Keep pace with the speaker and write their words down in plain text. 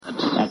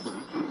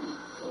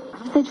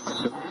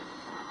Mistečko.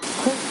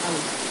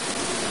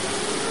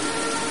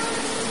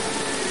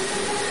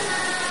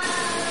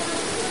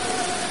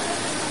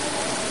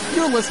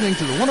 You're listening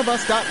to the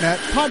oneofus.net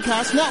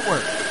podcast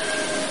network.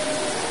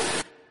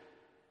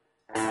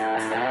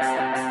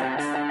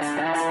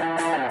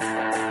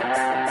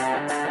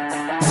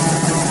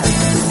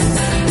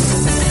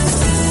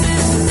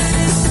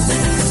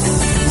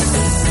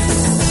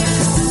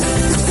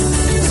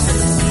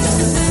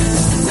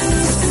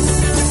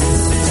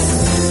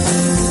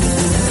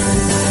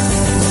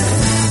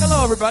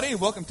 Everybody,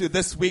 welcome to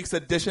this week's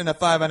edition of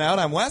Five and Out.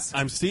 I'm Wes.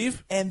 I'm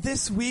Steve. And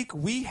this week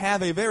we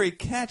have a very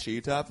catchy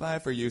top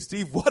five for you.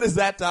 Steve, what is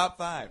that top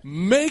five?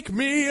 Make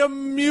me a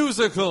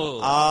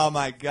musical. Oh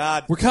my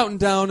God. We're counting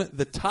down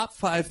the top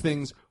 5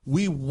 things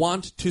we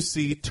want to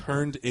see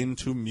turned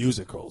into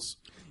musicals.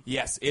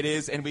 Yes, it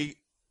is. And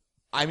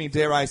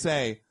dare I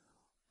say,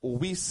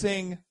 we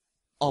sing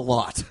a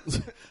lot. We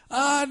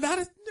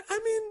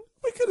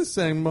could have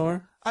sang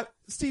more.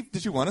 Steve,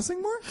 did you want to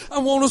sing more? I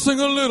want to sing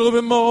a little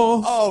bit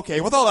more. Oh, okay.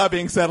 With all that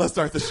being said, let's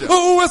start the show.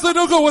 Oh, Wesley,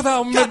 don't go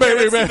without me,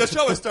 baby. The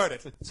show has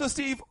started. So,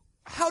 Steve,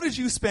 how did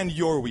you spend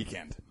your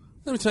weekend?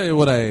 Let me tell you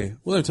what I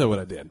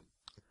did.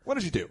 What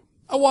did you do?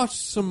 I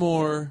watched some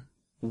more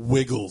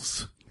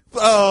Wiggles.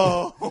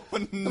 Oh,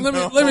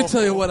 no. Let me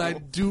tell you what I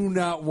do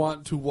not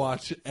want to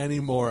watch any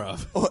more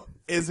of. Oh,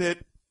 is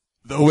it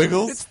the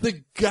Wiggles? It's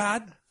the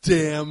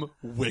goddamn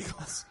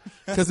Wiggles.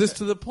 Because it's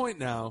to the point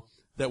now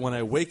that when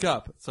I wake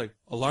up, it's like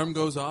alarm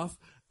goes off,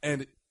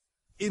 and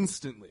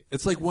instantly,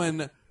 it's like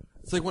when I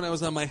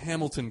was on my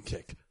Hamilton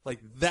kick, like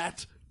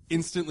that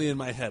instantly in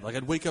my head. Like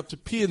I'd wake up to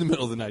pee in the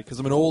middle of the night because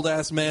I'm an old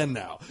ass man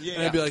now,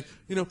 and I'd be like,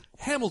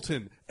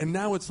 Hamilton, and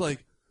now it's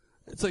like,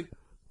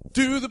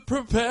 do the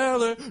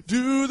propeller.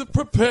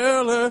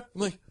 I'm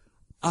like,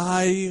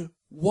 I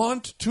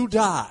want to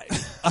die.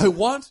 I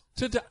want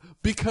to die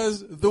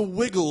because the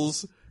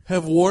Wiggles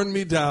have worn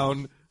me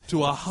down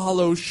to a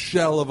hollow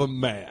shell of a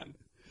man.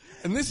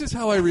 And this is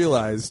how I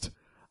realized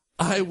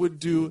I would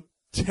do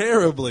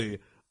terribly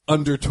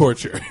under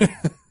torture.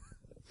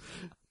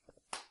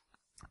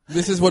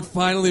 This is what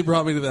finally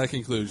brought me to that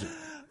conclusion.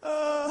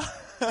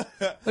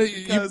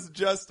 Because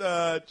just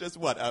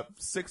what,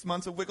 6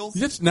 months of Wiggles?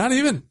 Yes, not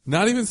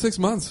even 6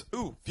 months.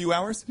 Ooh, few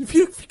hours? A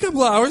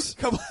couple hours.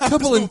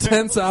 Couple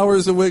intense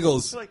hours of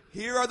Wiggles. Like,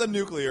 here are the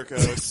nuclear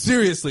codes.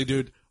 Seriously,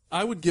 dude,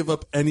 I would give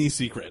up any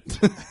secret.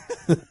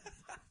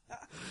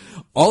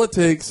 All it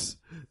takes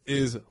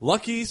is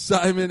Lucky,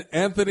 Simon,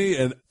 Anthony,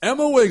 and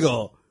Emma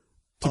Wiggle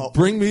to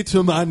bring me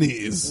to my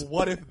knees.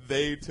 What if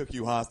they took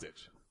you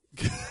hostage?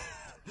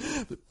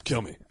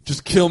 Kill me.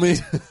 Just kill me.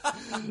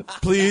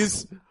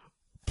 Please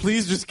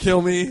just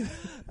kill me.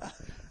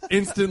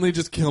 Instantly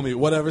just kill me.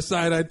 Whatever,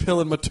 cyanide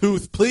pill in my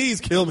tooth. Please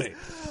kill me.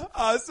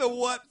 So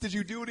what, did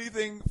you do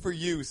anything for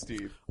you,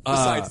 Steve?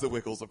 Besides the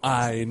Wiggles, of course.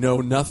 I know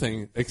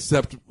nothing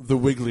except the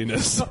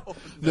wiggliness.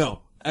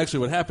 No. Actually,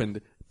 what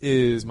happened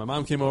is my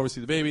mom came over to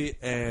see the baby,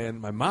 and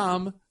my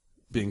mom,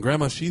 being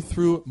grandma, she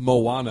threw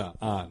Moana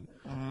on.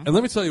 Mm-hmm. And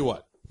let me tell you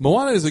what,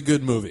 Moana is a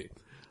good movie.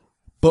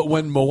 But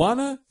when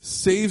Moana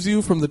saves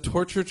you from the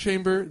torture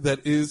chamber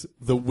that is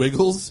the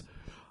Wiggles,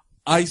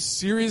 I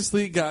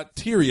seriously got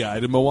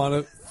teary-eyed in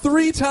Moana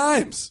 3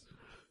 times.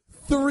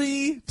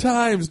 3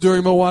 times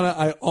during Moana,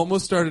 I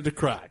almost started to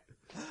cry.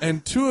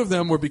 And 2 of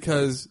them were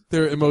because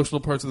they're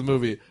emotional parts of the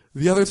movie.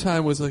 The other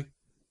time was like,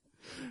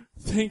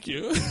 thank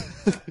you.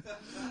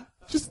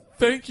 Just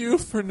thank you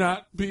for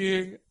not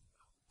being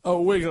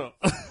a Wiggle.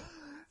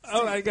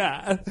 Oh, my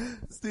God.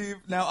 Steve,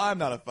 now I'm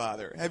not a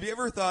father. Have you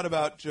ever thought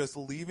about just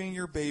leaving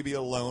your baby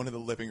alone in the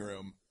living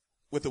room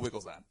with the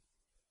Wiggles on?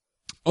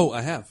 Oh, I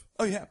have.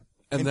 Oh, you have.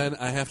 And then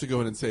I have to go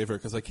in and save her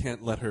because I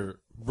can't let her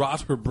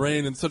rot her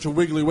brain in such a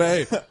wiggly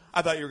way.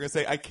 I thought you were going to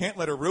say, I can't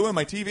let her ruin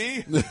my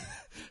TV.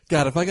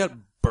 God, if I got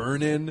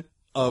burn-in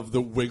of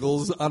the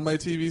Wiggles on my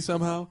TV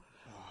somehow,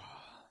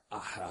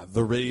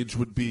 the rage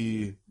would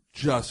be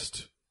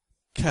just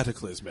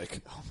cataclysmic.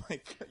 Oh my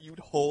God, you'd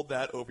hold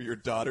that over your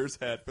daughter's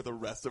head for the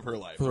rest of her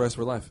life. For the rest of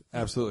her life,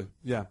 absolutely,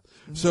 yeah.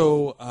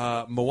 So,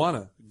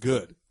 Moana,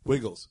 good.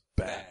 Wiggles,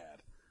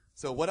 bad.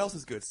 So what else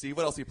is good, Steve?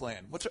 What else are you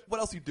playing? What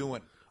else are you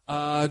doing?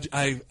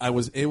 I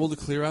was able to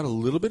clear out a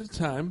little bit of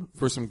time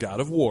for some God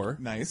of War.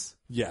 Nice.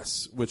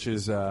 Yes, which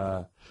is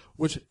an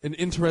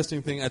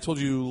interesting thing. I told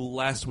you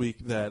last week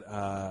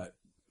that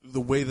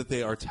the way that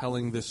they are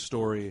telling this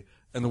story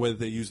and the way that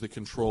they use the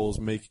controls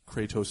make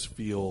Kratos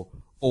feel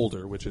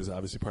older, which is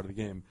obviously part of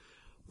the game.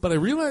 But I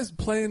realized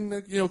playing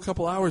a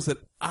couple hours that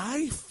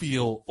I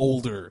feel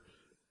older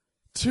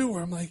too,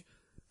 where I'm like,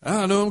 I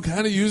don't know, I'm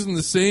kind of using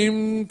the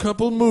same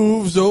couple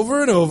moves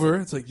over and over.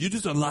 It's like, you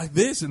just unlock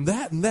this and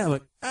that and that. I'm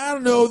like, I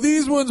don't know,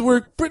 these ones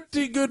work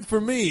pretty good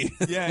for me.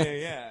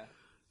 Yeah.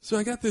 So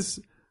I got this,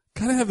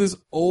 kind of have this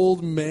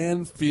old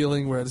man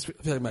feeling where I just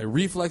feel like my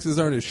reflexes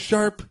aren't as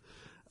sharp.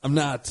 I'm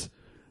not.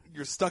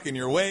 You're stuck in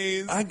your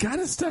ways. I got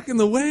it stuck in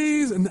the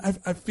ways, and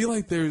I feel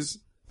like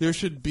there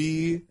should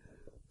be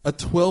a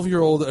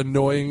 12-year-old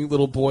annoying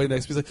little boy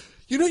next to me.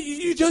 He's like,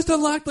 you just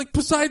unlocked like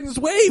Poseidon's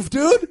wave,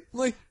 dude. I'm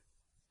like,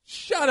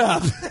 shut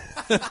up.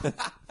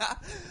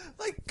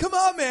 Like, come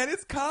on, man.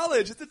 It's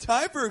college. It's a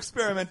time for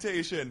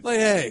experimentation. Like,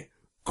 hey,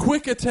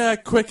 quick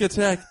attack,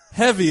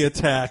 heavy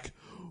attack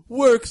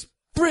works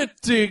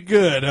pretty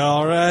good,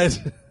 all right?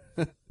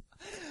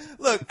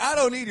 Look, I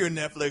don't need your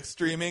Netflix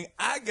streaming.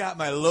 I got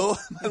my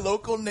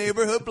local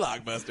neighborhood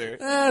Blockbuster.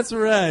 That's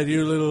right,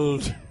 you little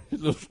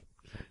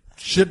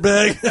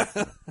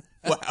shitbag.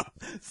 Wow.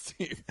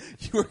 Steve,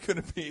 you are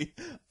going to be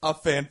a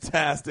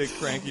fantastic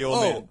cranky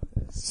old man.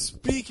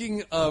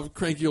 Speaking of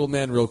cranky old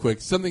man real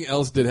quick, something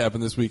else did happen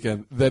this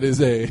weekend that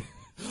is a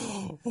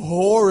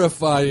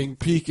horrifying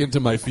peek into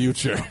my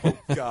future.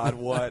 God,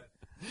 what?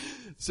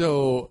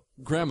 So,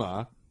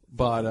 Grandma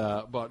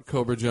bought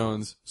Cobra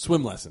Jones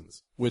swim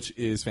lessons, which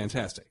is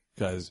fantastic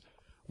because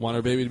want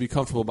our baby to be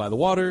comfortable by the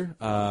water.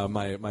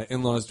 My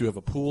in-laws do have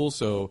a pool,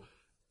 so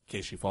in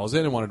case she falls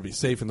in and want her to be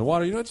safe in the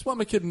water, I just want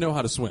my kid to know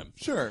how to swim.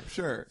 Sure.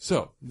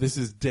 So, this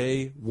is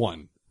day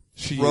one.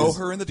 Throw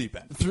her in the deep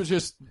end. Through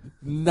just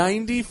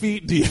 90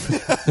 feet deep.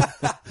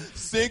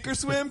 Sink or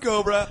swim,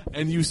 Cobra.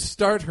 And you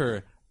start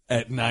her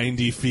at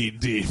 90 feet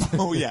deep.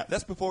 Oh, yeah.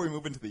 That's before we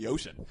move into the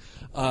ocean.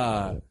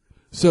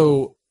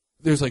 So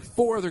there's like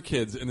 4 other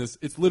kids in this.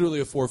 It's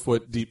literally a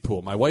 4-foot deep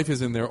pool. My wife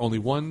is in there. Only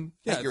one.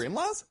 Yeah, your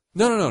in-laws?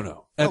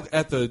 No. Okay.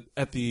 At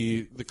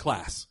the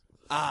class.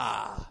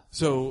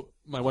 So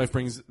my wife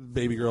brings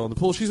baby girl in the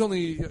pool. She's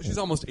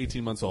almost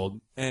 18 months old,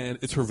 and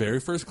it's her very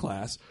first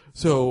class.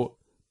 So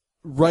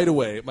right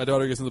away, my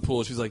daughter gets in the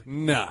pool. She's like,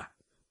 nah.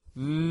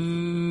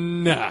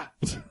 Mm-hmm.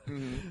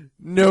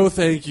 No,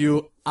 thank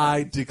you.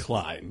 I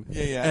decline.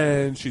 Yeah.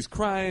 And she's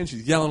crying.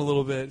 She's yelling a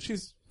little bit.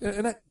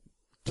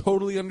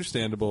 Totally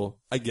understandable.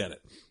 I get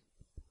it.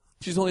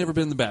 She's only ever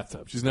been in the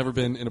bathtub. She's never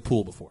been in a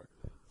pool before.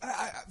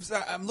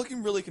 I'm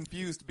looking really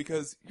confused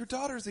because your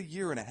daughter's a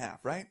year and a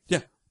half, right?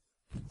 Yeah.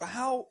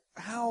 How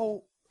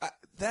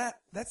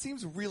that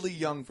seems really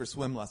young for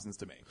swim lessons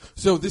to me.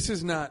 So this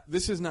is not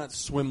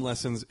swim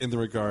lessons in the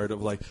regard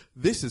of like,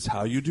 this is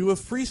how you do a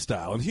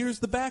freestyle and here's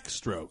the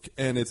backstroke,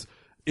 and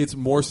it's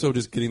more so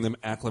just getting them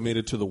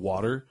acclimated to the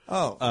water.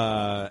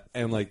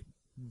 And like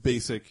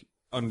basic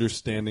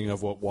understanding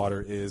of what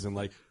water is, and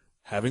like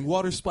having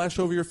water splash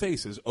over your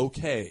face is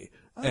okay.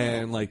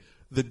 And like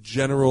the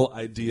general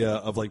idea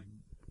of like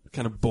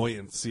kind of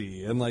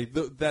buoyancy and like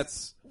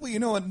that's.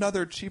 Well,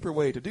 another cheaper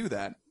way to do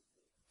that.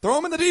 Throw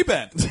them in the deep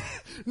end.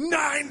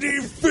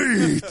 90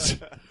 feet!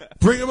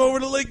 Bring them over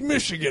to Lake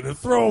Michigan and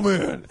throw them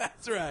in.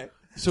 That's right.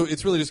 So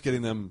it's really just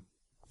getting them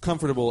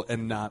comfortable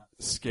and not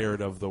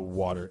scared of the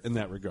water in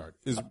that regard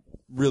is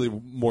really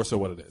more so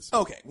what it is.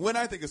 Okay, when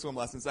I think of swim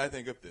lessons, I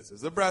think of this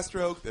is the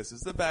breaststroke, this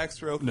is the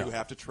backstroke. No. You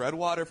have to tread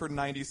water for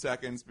 90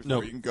 seconds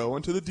before you can go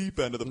into the deep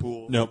end of the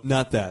pool. No,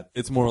 not that.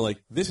 It's more like,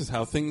 this is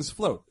how things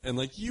float. And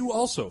like, you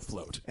also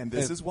float. And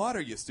this is water,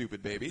 you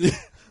stupid baby.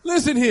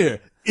 Listen here,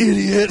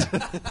 idiot.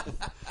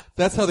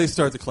 That's how they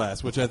start the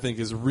class, which I think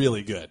is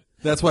really good.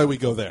 That's why we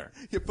go there.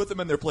 You put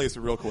them in their place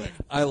real quick.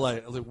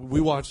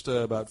 We watched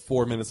about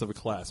 4 minutes of a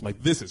class. I'm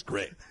like, this is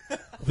great.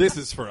 This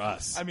is for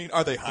us. I mean,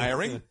 are they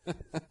hiring?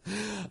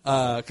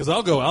 Because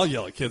I'll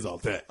yell at kids all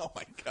day. Oh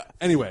my God.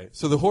 Anyway,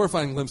 so the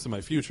horrifying glimpse of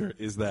my future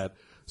is that,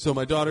 so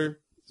my daughter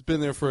has been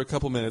there for a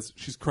couple minutes.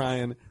 She's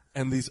crying.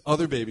 And these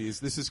other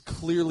babies, this is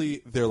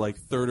clearly their like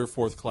 3rd or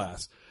 4th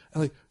class.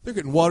 And like, they're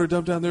getting water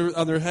dumped on their head.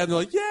 And they're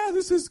like, yeah,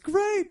 this is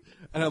great.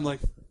 And I'm like,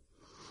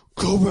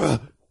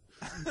 Cobra,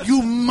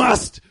 you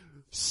must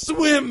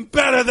swim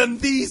better than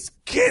these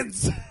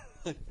kids.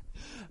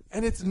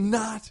 And it's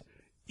not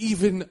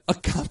even a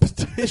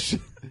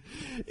competition.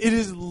 It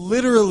is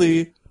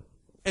literally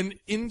an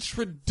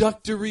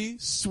introductory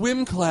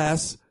swim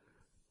class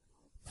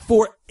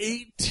for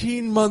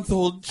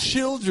 18-month-old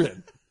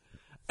children.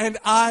 And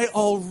I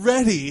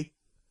already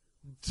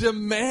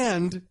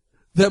demand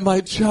that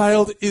my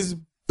child is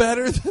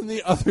better than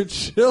the other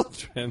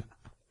children.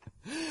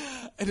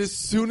 And as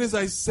soon as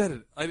I said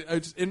it, I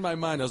just, in my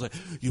mind, I was like,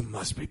 you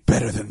must be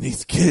better than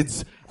these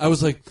kids. I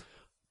was like,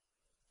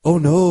 oh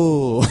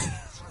no.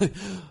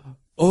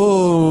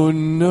 Oh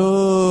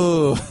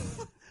no.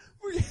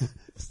 Were you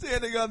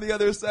standing on the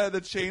other side of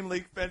the chain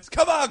link fence?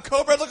 Come on,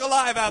 Cobra, look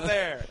alive out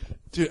there.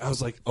 Dude, I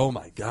was like, oh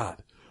my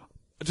God.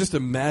 Just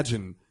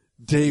imagine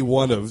day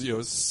one of,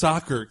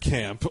 soccer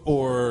camp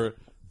or,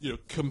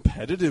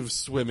 competitive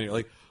swimming.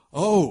 Like,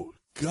 oh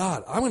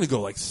God, I'm going to go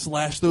like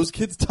slash those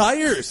kids'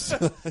 tires.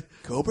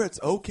 Cobra,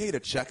 it's okay to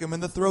check him in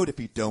the throat if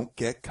you don't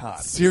get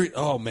caught.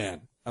 Oh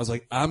man. I was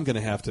like, I'm going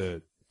to have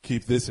to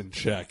keep this in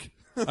check.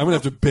 I'm going to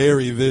have to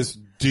bury this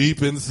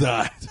deep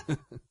inside.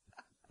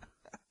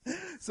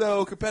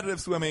 So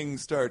competitive swimming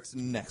starts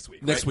next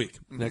week, Next right? week.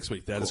 Next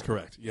week. That is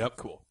correct. Yep.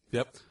 Cool.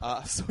 Yep.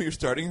 So you're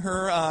starting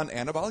her on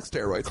anabolic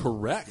steroids.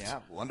 Correct.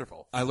 Yeah,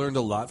 wonderful. I learned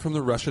a lot from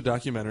the Russia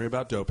documentary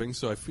about doping,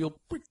 so I feel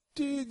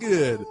pretty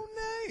good. Oh,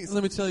 nice.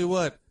 Let me tell you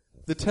what.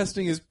 The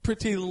testing is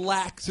pretty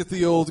lax at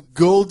the old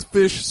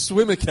Goldfish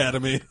Swim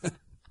Academy.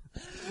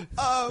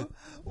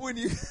 When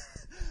you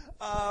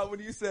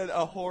said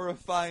a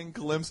horrifying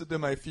glimpse into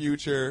my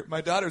future,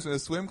 my daughter's in a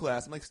swim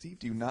class. I'm like, Steve,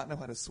 do you not know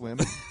how to swim?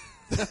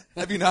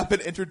 Have you not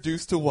been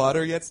introduced to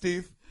water yet,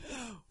 Steve?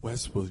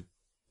 Wes, will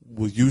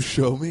you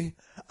show me?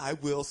 I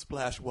will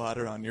splash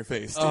water on your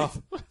face,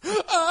 Steve.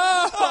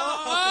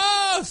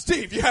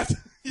 Steve, you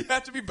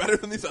have to be better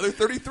than these other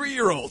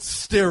 33-year-olds.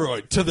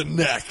 Steroid to the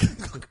neck.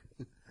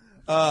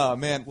 Oh,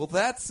 man. Well,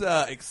 that's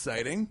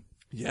exciting.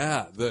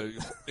 Yeah,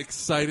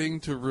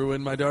 exciting to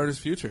ruin my daughter's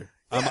future.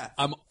 Yeah.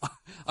 I'm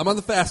on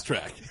the fast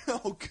track.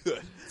 Oh,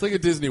 good. It's like a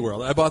Disney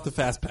World. I bought the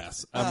fast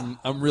pass.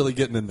 I'm really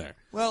getting in there.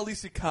 Well, at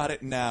least you caught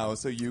it now,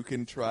 so you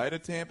can try to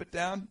tamp it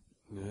down.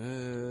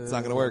 It's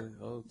not going to work.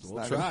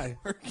 We'll try.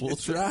 We'll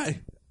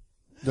try.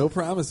 No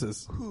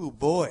promises. Ooh,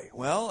 boy.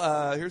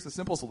 Well, here's a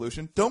simple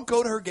solution. Don't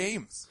go to her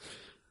games.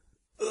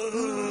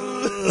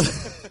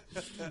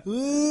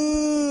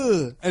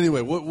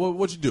 Anyway,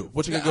 what you do?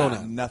 What you got going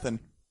on? Nothing.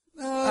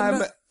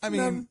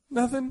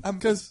 Nothing.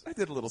 Because I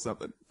did a little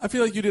something. I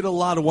feel like you did a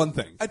lot of one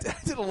thing. I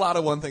did a lot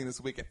of one thing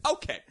this weekend.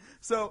 Okay,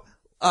 so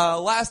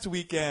last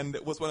weekend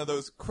was one of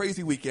those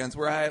crazy weekends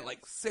where I had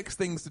like 6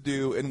 things to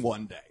do in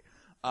one day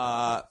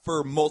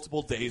for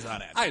multiple days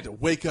on end. I had to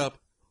wake up,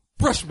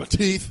 brush my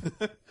teeth.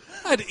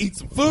 I had to eat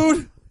some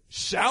food,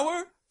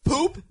 Shower,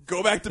 poop,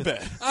 go back to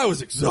bed. I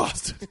was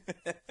exhausted.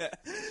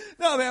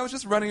 No, man, I was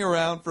just running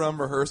around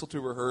from rehearsal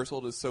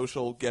to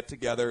social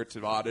get-together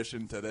to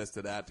audition to this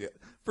to that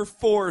for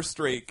 4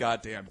 straight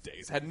goddamn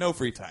days. Had no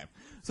free time.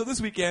 So this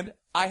weekend,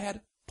 I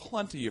had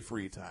plenty of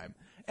free time.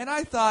 And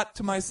I thought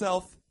to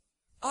myself,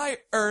 I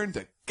earned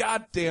a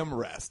goddamn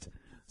rest.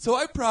 So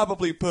I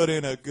probably put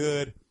in a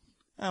good,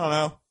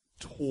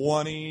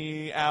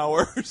 20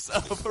 hours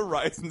of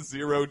Horizon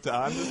Zero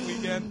Dawn this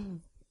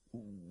weekend.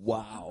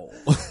 Wow.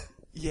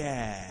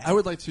 Yeah. I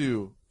would like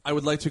to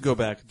go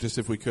back, just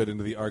if we could,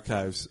 into the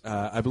archives.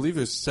 I believe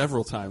there's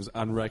several times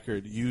on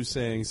record you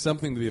saying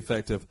something to the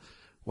effect of,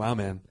 wow,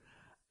 man,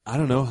 I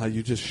don't know how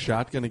you just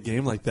shotgun a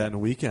game like that in a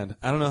weekend.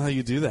 I don't know how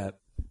you do that.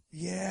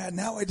 Yeah,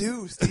 now I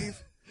do,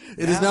 Steve.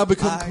 It has now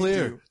become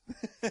clear.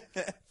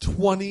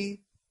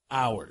 20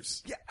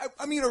 hours. Yeah,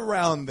 I mean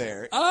around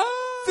there.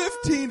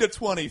 15 to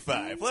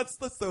 25. Let's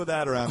throw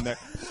that around there.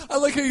 I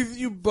like how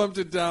you bumped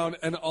it down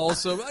and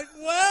also, like,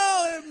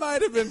 well, it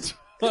might have been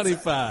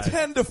 25.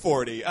 10 to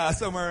 40,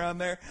 somewhere around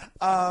there.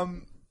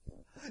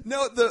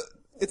 No,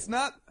 it's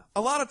not.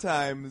 A lot of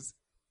times,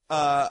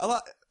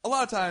 a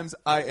lot of times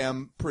I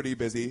am pretty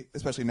busy,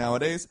 especially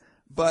nowadays.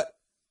 But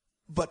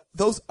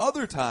those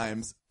other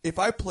times, if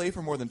I play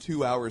for more than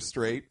 2 hours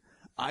straight,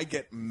 I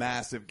get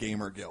massive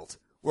gamer guilt,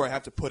 where I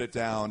have to put it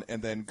down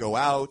and then go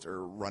out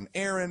or run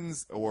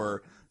errands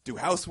or do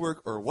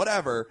housework or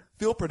whatever,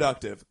 feel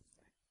productive.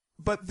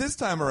 But this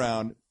time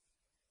around,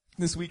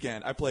 this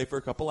weekend, I play for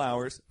a couple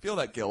hours, feel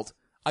that guilt.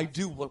 I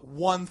do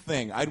one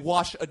thing. I'd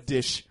wash a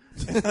dish,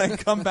 and I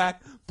come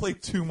back, play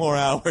 2 more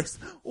hours,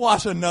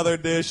 wash another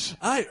dish.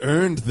 I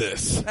earned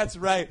this. That's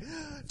right.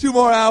 2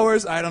 more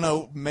hours, I don't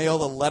know,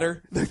 mail a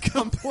letter, then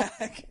come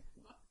back.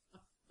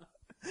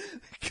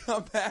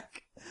 Come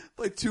back,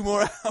 play 2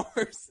 more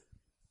hours.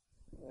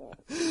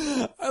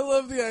 I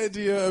love the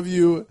idea of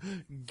you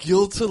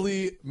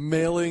guiltily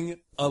mailing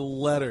a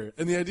letter,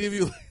 and the idea of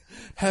you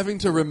having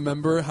to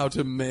remember how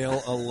to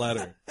mail a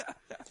letter.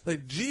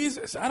 Like,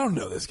 Jesus, I don't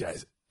know this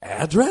guy's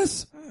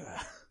address.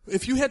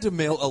 If you had to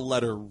mail a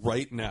letter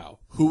right now,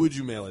 who would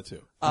you mail it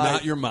to?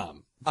 Not your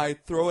mom.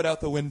 I'd throw it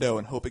out the window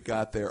and hope it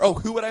got there. Oh,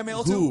 who would I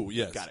mail it to? Who,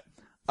 yes. Got it.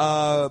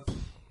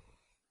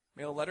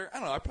 Mail a letter? I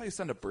don't know. I'd probably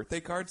send a birthday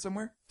card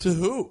somewhere. To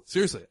who?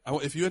 Seriously.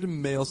 If you had to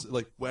mail,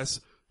 like,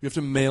 Wes, you have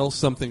to mail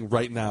something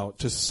right now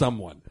to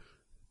someone.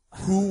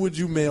 Who would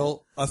you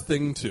mail a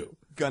thing to?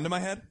 Gun to my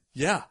head?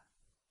 Yeah.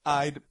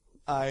 Man,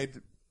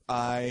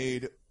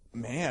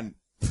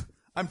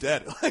 I'm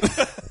dead.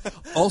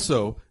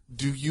 Also,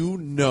 do you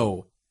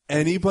know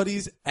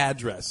anybody's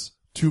address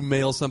to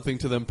mail something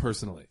to them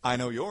personally? I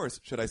know yours.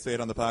 Should I say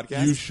it on the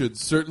podcast? You should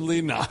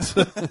certainly not.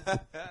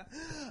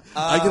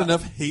 I get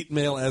enough hate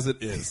mail as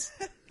it is.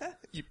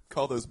 You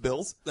call those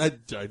bills? I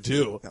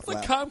do. It's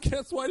like,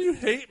 Comcast, why do you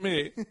hate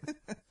me?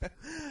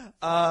 If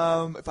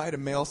I had to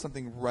mail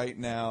something right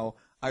now,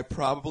 I'd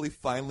probably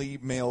finally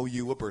mail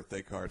you a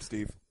birthday card,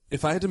 Steve.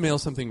 If I had to mail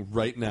something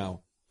right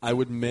now, I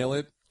would mail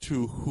it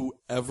to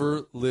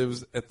whoever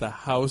lives at the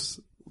house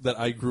that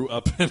I grew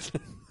up in.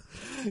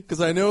 Because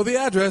I know the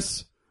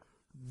address,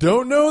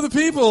 don't know the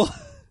people.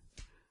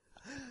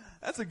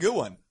 That's a good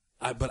one.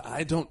 But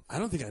I don't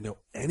think I know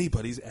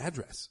anybody's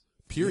address.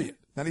 Period.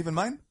 Not even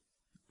mine?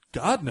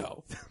 God,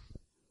 no.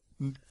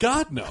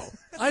 God, no.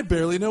 I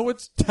barely know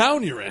which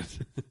town you're in.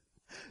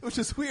 Which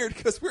is weird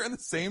because we're in the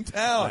same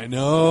town. I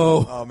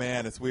know. Oh,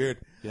 man, it's weird.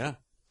 Yeah.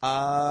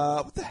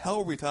 What the hell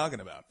were we talking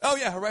about? Oh,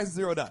 yeah, Horizon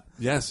Zero Dawn.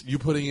 Yes, you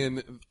putting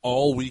in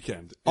all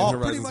weekend in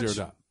Horizon Zero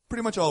Dawn.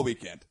 Pretty much all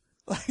weekend.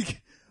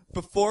 Like,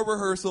 before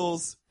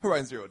rehearsals,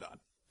 Horizon Zero Dawn.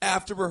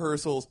 After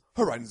rehearsals,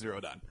 Horizon Zero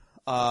Dawn.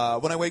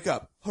 When I wake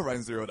up,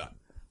 Horizon Zero Dawn.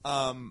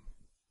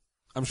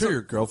 I'm sure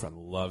your girlfriend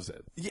loves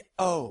it. Yeah.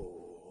 Oh.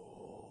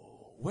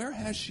 Where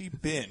has she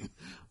been?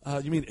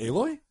 You mean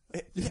Aloy?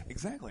 Yeah,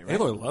 exactly. Right?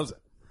 Aloy loves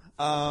it.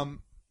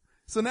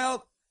 So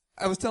now,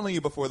 I was telling you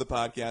before the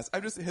podcast,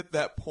 I've just hit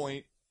that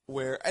point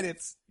where, and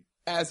it's,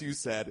 as you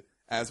said,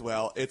 as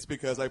well, it's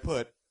because I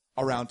put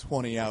around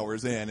 20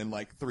 hours in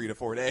like 3 to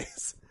 4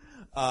 days.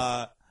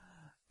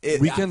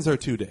 Weekends are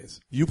 2 days.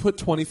 You put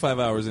 25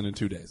 hours in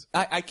 2 days.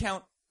 I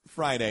count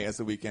Friday as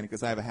a weekend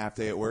because I have a half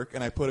day at work,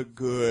 and I put a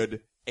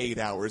good 8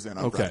 hours in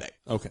on Friday.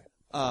 Okay.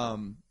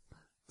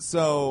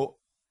 So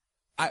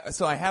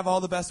I have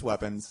all the best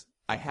weapons.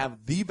 I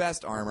have the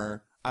best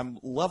armor. I'm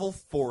level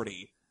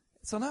 40.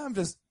 So now I'm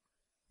just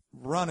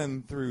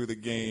running through the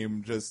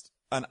game, just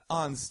an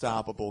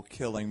unstoppable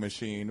killing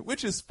machine,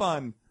 which is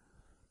fun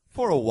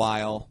for a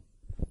while.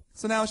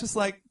 So now it's just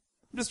like,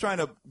 I'm just trying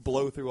to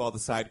blow through all the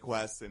side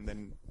quests and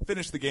then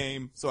finish the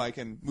game so I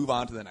can move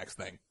on to the next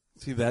thing.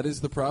 See, that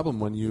is the problem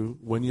when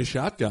you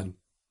shotgun.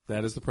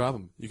 That is the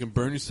problem. You can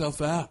burn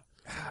yourself out.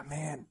 Ah,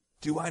 man,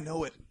 do I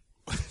know it?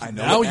 I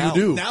know Now it now.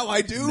 you do. Now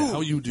I do.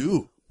 Now you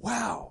do.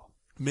 Wow.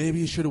 Maybe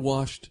you should have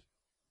washed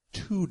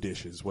 2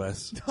 dishes,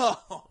 Wes.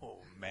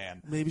 Oh,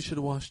 man. Maybe you should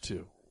have washed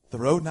 2. The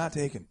road not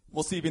taken.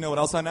 We'll see if you know what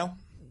else I know.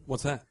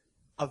 What's that?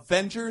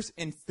 Avengers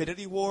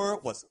Infinity War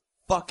was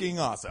fucking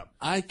awesome.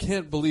 I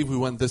can't believe we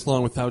went this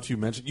long without you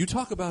mentioning. You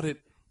talk about it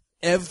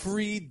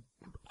every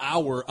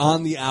hour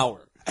on the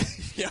hour.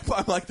 Yep,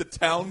 I'm like the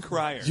town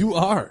crier. You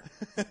are.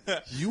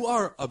 You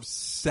are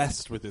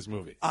obsessed with this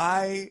movie.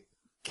 I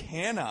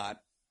cannot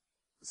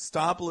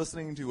stop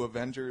listening to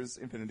Avengers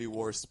Infinity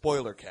War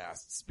spoiler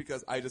casts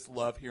because I just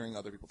love hearing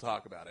other people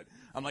talk about it.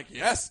 I'm like,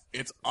 yes,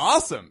 it's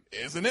awesome,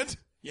 isn't it?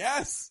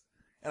 Yes.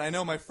 And I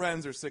know my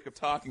friends are sick of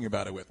talking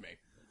about it with me.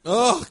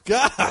 Oh,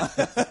 God.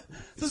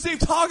 So Steve,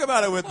 talk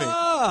about it with me.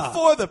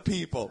 For the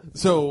people.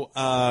 So,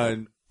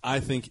 I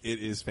think it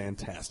is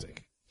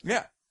fantastic.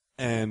 Yeah.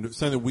 And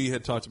something that we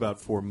had talked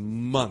about for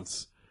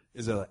months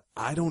is that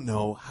I don't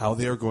know how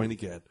they are going to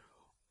get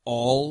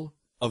all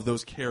of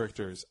those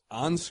characters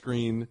on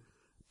screen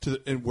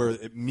and where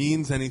it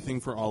means anything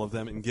for all of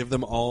them and give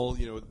them all,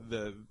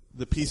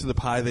 the piece of the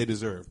pie they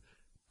deserve.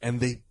 And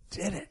they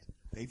did it.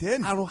 They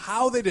did. I don't know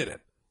how they did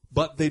it,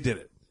 but they did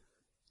it.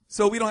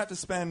 So we don't have to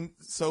spend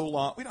so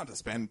long. We don't have to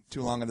spend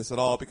too long on this at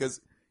all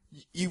because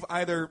you've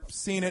either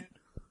seen it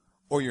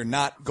or you're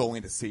not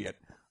going to see it.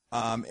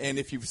 And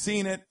if you've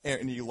seen it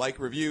and you like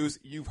reviews,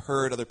 you've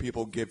heard other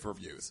people give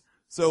reviews.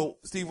 So,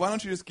 Steve, why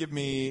don't you just give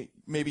me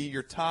maybe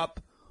your top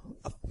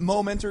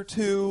moment or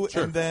two,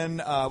 Sure. and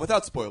then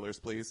without spoilers,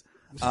 please.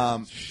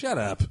 Shut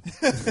up.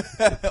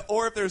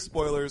 Or if there's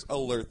spoilers,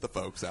 alert the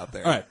folks out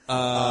there.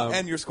 All right.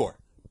 And your score.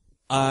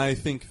 I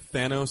think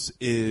Thanos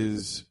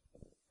is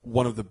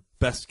one of the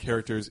best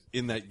characters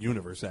in that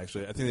universe,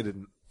 actually. I think they did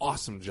an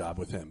awesome job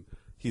with him.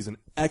 He's an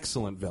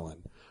excellent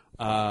villain.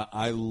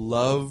 I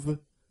love...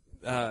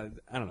 I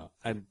don't know.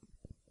 I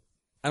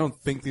don't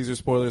think these are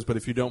spoilers, but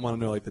if you don't want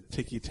to know like the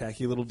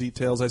ticky-tacky little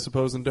details, I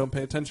suppose, then don't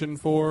pay attention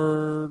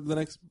for the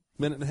next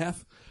minute and a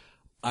half.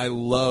 I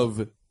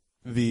love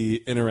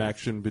the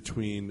interaction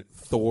between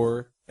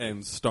Thor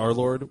and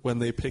Star-Lord when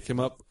they pick him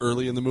up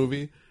early in the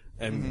movie,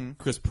 and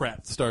Chris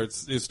Pratt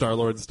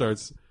Star-Lord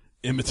starts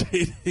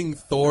imitating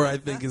Thor. I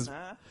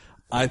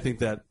think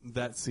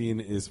that scene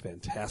is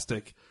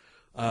fantastic.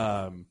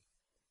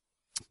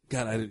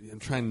 God, I'm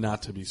trying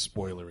not to be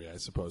spoilery, I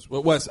suppose.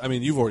 Well, Wes, I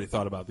mean, you've already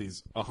thought about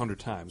these 100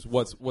 times.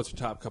 What's your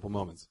top couple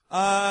moments?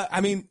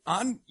 I mean,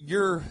 on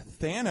your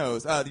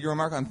Thanos, your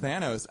remark on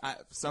Thanos,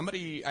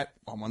 somebody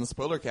on the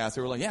spoiler cast,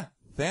 they were like, yeah,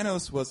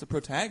 Thanos was the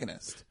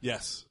protagonist.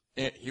 Yes.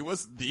 He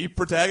was the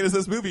protagonist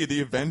of this movie.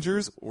 The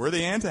Avengers were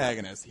the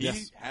antagonists.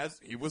 Yes.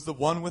 He was the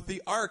one with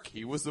the arc.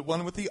 He was the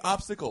one with the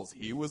obstacles.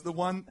 He was the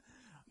one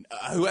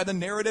who had the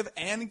narrative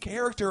and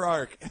character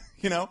arc,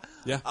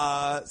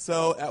 Yeah.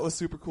 So that was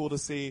super cool to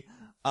see.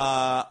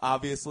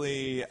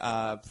 Obviously,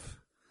 I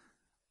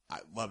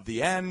love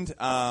the end.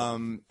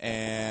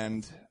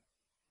 And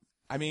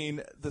I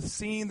mean, the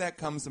scene that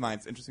comes to mind,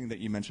 it's interesting that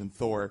you mentioned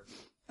Thor.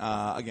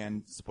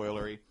 Again,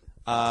 spoilery.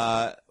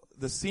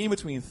 The scene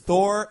between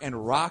Thor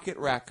and Rocket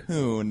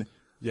Raccoon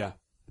Yeah.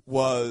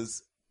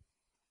 was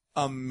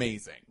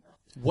amazing.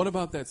 What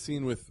about that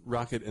scene with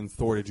Rocket and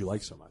Thor did you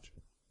like so much?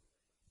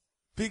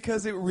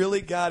 Because it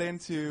really got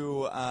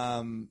into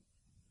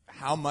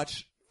how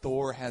much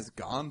Thor has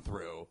gone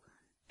through.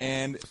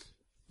 And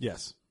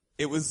Yes.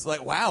 it was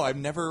like, wow, I've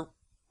never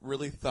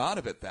really thought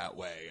of it that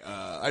way.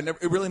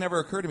 It really never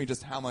occurred to me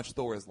just how much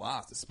Thor has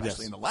lost,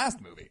 especially Yes. in the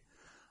last movie.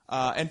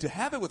 And to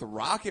have it with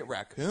Rocket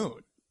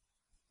Raccoon,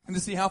 and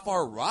to see how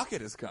far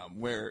Rocket has come,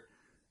 where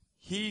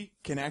he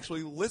can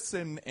actually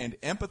listen and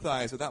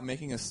empathize without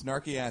making a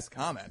snarky-ass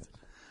comment.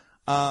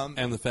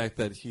 And the fact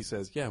that he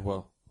says, yeah,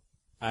 well,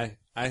 I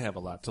have a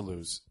lot to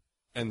lose.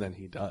 And then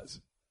he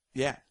does.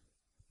 Yeah.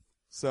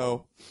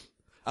 So...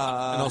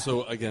 and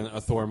also, again,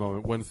 a Thor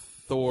moment. When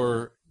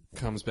Thor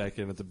comes back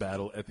in at the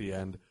battle at the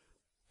end,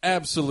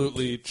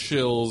 absolutely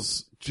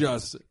chills,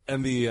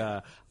 and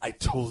the, I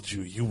told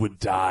you you would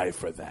die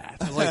for that.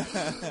 I'm like,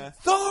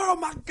 Thor, oh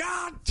my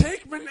God,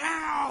 take me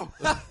now!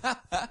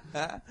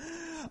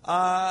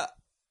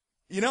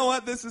 You know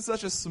what? This is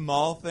such a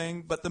small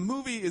thing, but the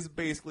movie is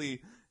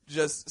basically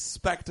just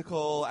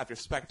spectacle after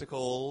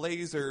spectacle,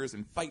 lasers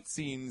and fight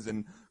scenes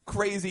and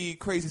crazy,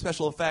 crazy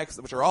special effects,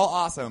 which are all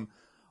awesome.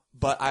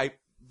 But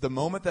the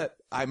moment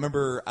I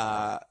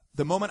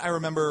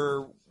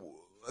remember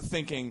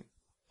thinking,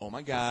 oh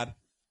my God,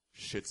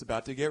 shit's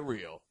about to get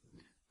real,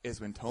 is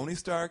when Tony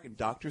Stark and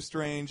Doctor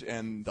Strange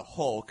and the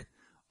Hulk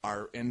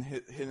are in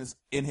his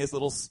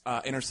little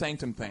inner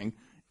sanctum thing,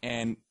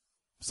 and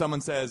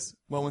someone says,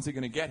 well, when's he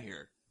going to get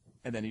here?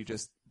 And then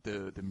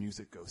the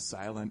music goes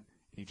silent,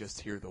 and you just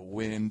hear the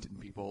wind and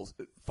people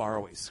far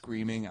away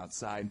screaming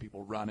outside and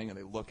people running, and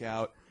they look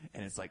out,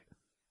 and it's like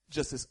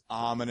just this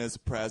ominous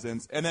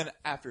presence. And then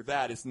after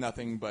that, it's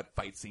nothing but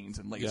fight scenes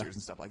and lasers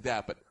and stuff like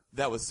that. But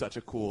that was such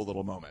a cool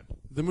little moment.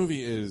 The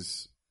movie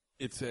is,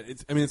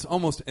 it's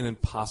almost an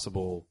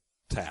impossible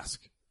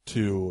task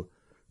to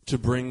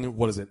bring,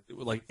 what is it,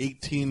 like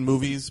 18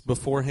 movies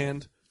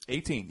beforehand?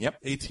 18, yep.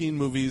 18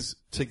 movies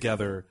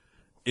together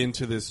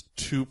into this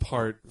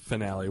 2-part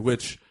finale,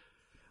 which,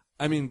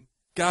 I mean,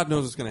 God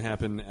knows what's going to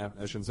happen.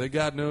 I shouldn't say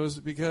God knows,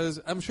 because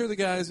I'm sure the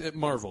guys at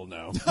Marvel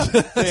know.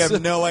 They have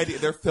no idea.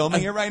 They're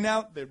filming it right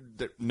now. They're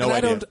no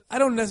idea. I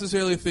don't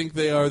necessarily think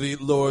they are the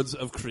lords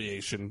of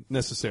creation,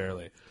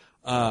 necessarily.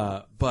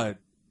 But,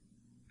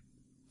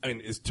 I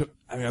mean,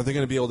 are they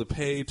going to be able to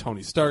pay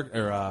Tony Stark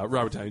or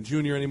Robert Downey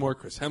Jr. anymore,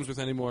 Chris Hemsworth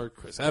anymore,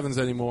 Chris Evans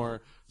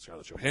anymore,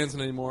 Scarlett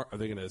Johansson anymore? Are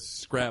they going to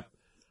scrap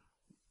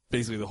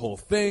basically the whole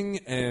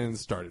thing and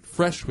start it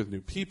fresh with new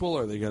people?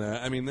 Are they going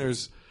to? I mean, there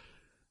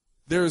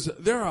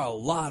are a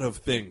lot of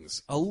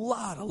things, a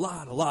lot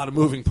of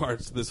moving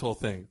parts to this whole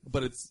thing.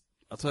 But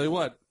I'll tell you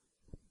what,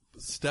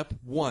 step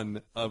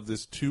 1 of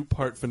this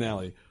 2-part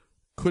finale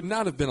could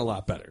not have been a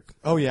lot better.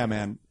 Oh yeah,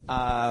 man.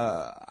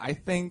 I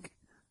think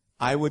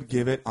I would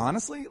give it,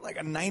 honestly, like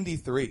a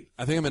 93.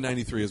 I think I'm at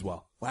 93 as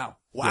well. Wow.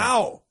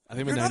 Yeah. I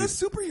think You're not a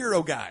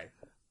superhero guy.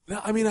 No,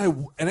 I mean,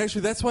 and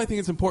actually that's why I think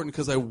it's important,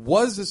 because I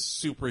was a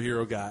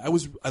superhero guy.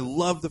 I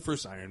love the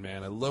first Iron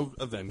Man. I love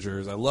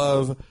Avengers. I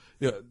love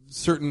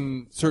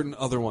certain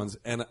other ones.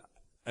 And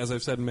as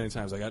I've said many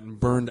times, I've been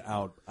burned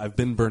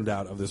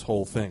out of this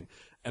whole thing.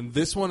 And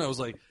this one, I was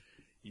like,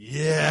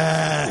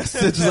 yes!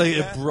 It's just like,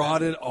 it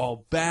brought it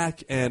all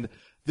back. And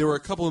there were a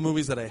couple of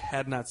movies that I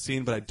had not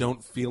seen, but I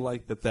don't feel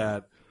like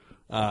that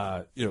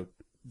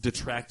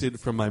detracted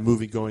from my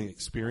movie-going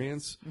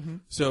experience. Mm-hmm.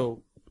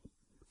 So,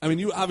 I mean,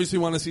 you obviously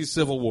want to see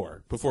Civil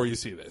War before you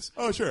see this.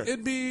 Oh, sure.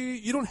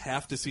 You don't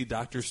have to see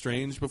Doctor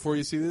Strange before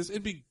you see this.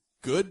 It'd be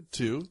good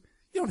to.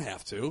 You don't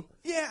have to.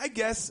 Yeah, I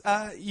guess.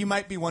 You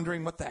might be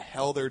wondering what the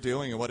hell they're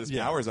doing and what his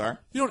powers are.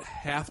 You don't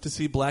have to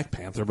see Black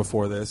Panther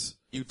before this.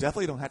 You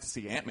definitely don't have to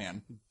see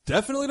Ant-Man.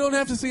 Definitely don't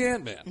have to see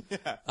Ant-Man.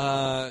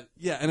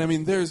 Yeah. And I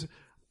mean, there are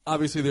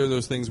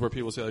those things where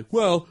people say, like,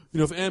 well,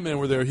 if Ant-Man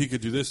were there, he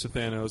could do this to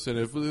Thanos, and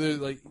if,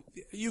 like,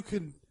 you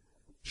could,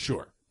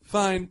 sure,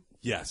 fine,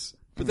 yes.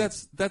 But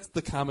that's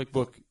the comic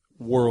book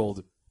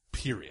world,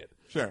 period.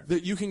 Sure.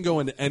 That you can go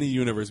into any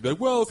universe and be like,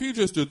 well, if he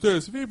just did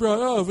this, if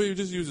he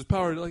just used his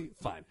power, like,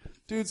 fine.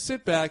 Dude,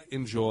 sit back,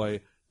 enjoy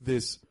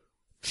this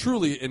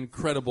truly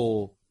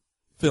incredible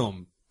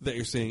film that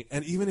you're seeing.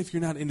 And even if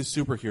you're not into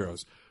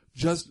superheroes,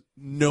 just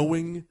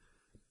knowing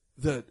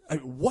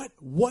what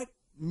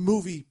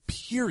movie,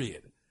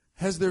 period,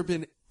 has there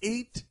been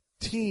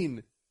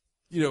 18,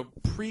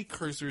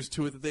 precursors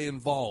to it that they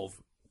involve?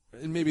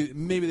 And maybe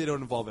they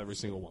don't involve every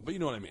single one, but you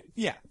know what I mean.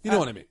 Yeah. You know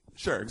what I mean.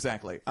 Sure,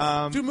 exactly.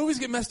 Dude, movies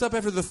get messed up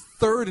after the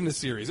 3rd in a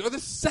series or the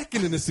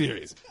 2nd in a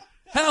series.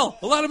 Hell,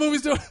 a lot of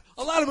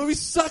movies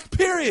suck,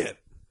 period.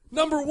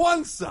 Number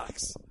 1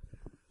 sucks.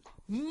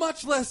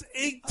 Much less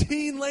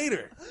 18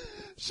 later.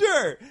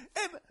 Sure.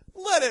 And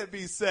let it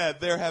be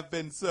said, there have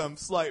been some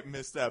slight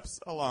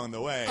missteps along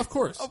the way. Of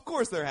course. Of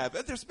course there have.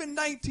 There's been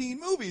 19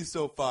 movies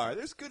so far.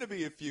 There's going to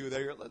be a few that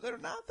are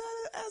not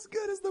that as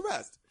good as the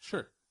rest.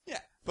 Sure. Yeah.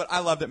 But I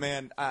loved it,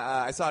 man.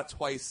 I saw it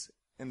twice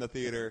in the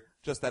theater,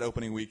 just that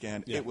opening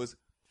weekend. Yeah. It was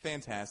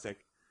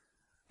fantastic.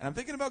 And I'm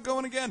thinking about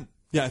going again.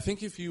 Yeah, I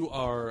think if you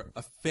are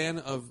a fan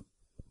of...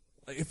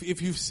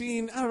 If you've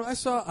seen... I don't know, I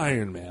saw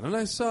Iron Man, and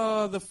I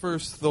saw the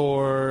first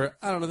Thor.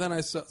 I don't know, then I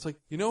saw... It's like,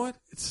 you know what?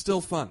 It's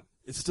still fun.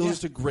 It's still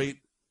just a great,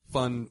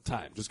 fun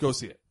time. Just go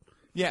see it.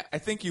 Yeah, I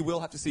think you will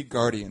have to see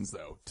Guardians,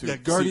 though, to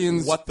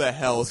Guardians, see what the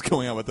hell is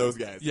going on with those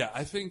guys. Yeah,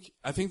 I think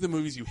the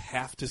movies you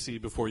have to see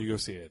before you go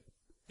see it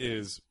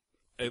is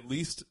at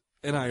least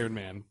an Iron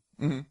Man.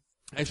 Mm-hmm.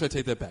 Actually, I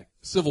take that back.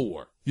 Civil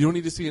War. You don't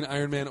need to see an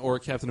Iron Man or a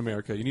Captain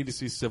America. You need to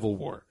see Civil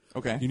War.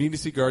 Okay. You need to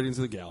see Guardians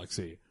of the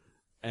Galaxy.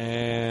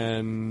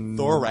 And...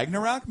 Thor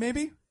Ragnarok,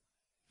 maybe?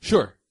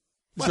 Sure.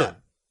 Why sure.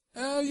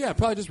 Not? Yeah,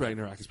 probably just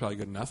Ragnarok is probably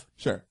good enough.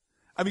 Sure.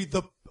 I mean,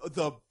 that's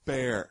the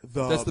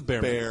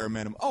bare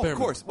minimum. Oh, bare of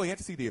course. Minimum. Well, you have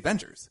to see the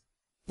Avengers.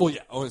 Well,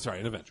 yeah. Oh, sorry,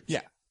 an Avengers.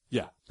 Yeah.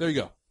 Yeah. There you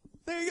go.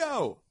 There you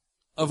go.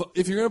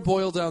 If you're going to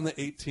boil down the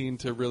 18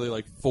 to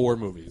really, 4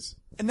 movies...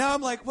 And now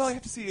I'm like, well, I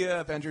have to see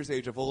Avengers: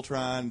 Age of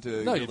Ultron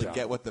to really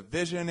get what the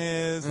Vision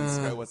is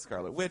and what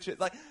Scarlet Witch is.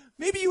 Like,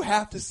 maybe you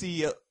have to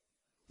see.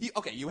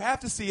 You have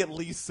to see at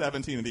least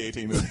 17 of the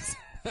 18 movies.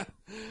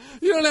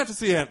 You don't have to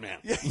see Ant-Man.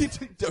 Yeah,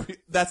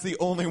 that's the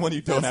only one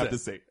you don't have to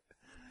see.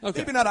 Okay.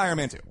 Maybe not Iron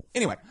Man 2.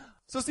 Anyway,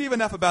 So, Steve,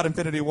 enough about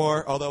Infinity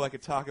War, although I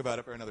could talk about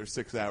it for another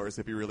 6 hours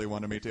if you really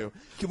wanted me to.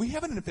 Can we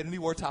have an Infinity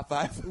War top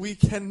 5? We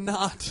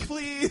cannot.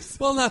 Please.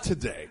 Well, not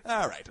today.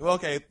 All right. Well,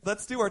 okay,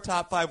 let's do our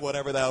top 5,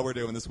 whatever the hell we're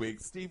doing this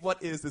week. Steve,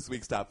 what is this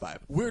week's top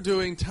 5? We're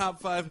doing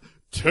top 5.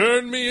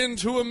 Turn me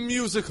into a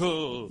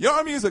musical. You're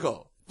a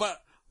musical.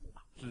 But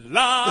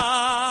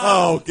La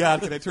Oh,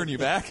 God, can I turn you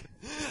back?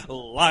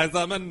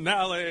 Liza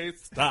Minnelli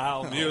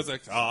style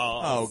musical.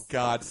 Oh,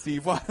 God,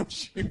 Steve, why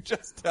don't you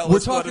just tell We're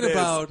us what talking it is?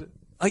 about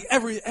like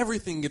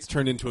everything gets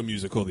turned into a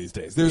musical these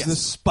days. There's the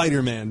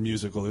Spider-Man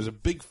musical. There's a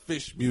Big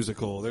Fish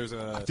musical. There's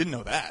a Didn't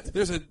know that.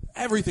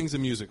 everything's a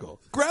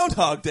musical.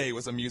 Groundhog Day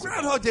was a musical.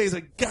 Groundhog Day is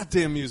a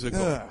goddamn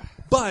musical. Ugh.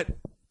 But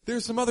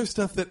there's some other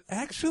stuff that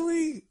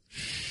actually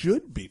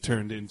should be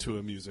turned into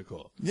a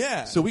musical.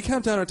 Yeah. So we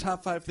count down our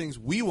top 5 things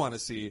we want to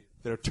see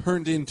that are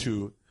turned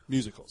into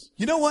musicals.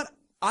 You know what?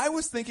 I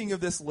was thinking of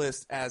this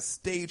list as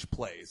stage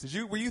plays.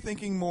 Were you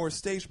thinking more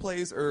stage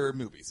plays or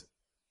movies?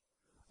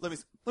 Let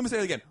me say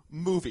it again.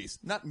 Movies,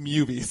 not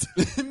movies.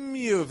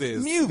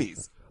 Movies.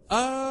 Movies.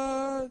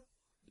 Uh,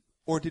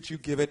 Or did you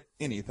give it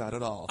any thought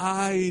at all?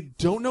 I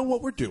don't know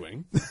what we're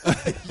doing.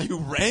 You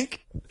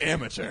rank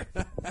amateur.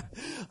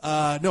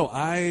 No,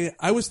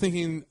 I was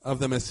thinking of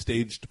them as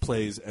staged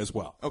plays as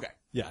well. Okay.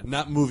 Yeah,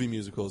 not movie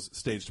musicals,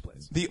 staged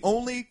plays. The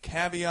only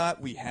caveat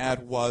we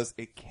had was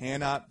it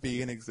cannot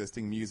be an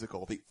existing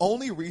musical. The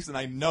only reason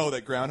I know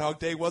that Groundhog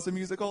Day was a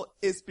musical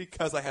is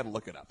because I had to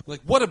look it up. Like,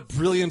 what a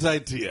brilliant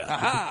idea.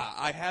 Aha!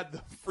 I had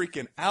the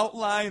freaking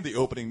outline, the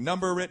opening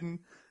number written.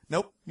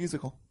 Nope,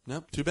 musical.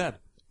 Nope, too bad.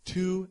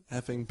 Too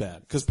effing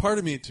bad. Because part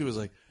of me, too, is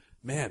like,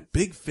 man,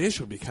 Big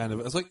Fish would be kind of...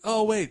 I was like,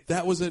 oh, wait,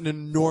 that was an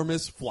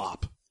enormous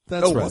flop.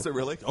 That's Oh, right. was it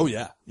really? Oh,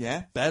 yeah.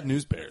 Yeah? Bad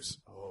News Bears.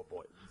 Oh,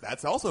 boy.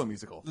 That's also a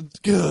musical.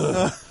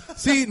 Good.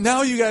 See,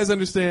 now you guys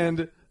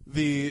understand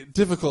the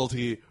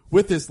difficulty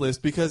with this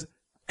list because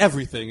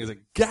everything is a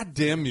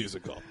goddamn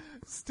musical.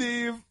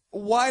 Steve,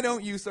 why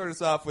don't you start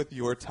us off with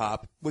your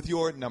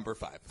number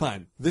 5?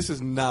 Fine. This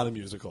is not a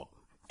musical.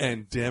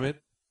 And damn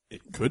it,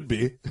 it could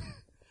be.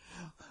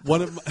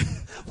 One of my...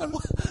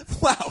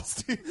 Wow,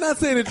 Steve. Not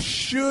saying it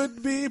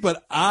should be,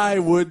 but I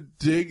would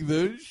dig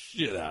the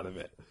shit out of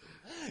it.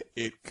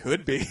 It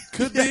could be.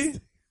 Could be.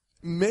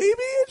 Maybe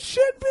it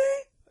should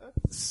be.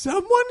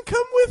 Someone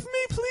come with me,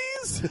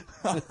 please.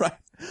 All right.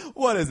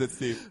 What is it,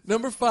 Steve?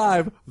 Number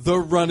 5, The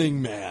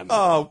Running Man.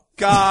 Oh,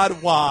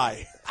 God,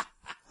 why?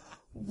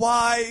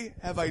 Why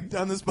have I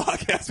done this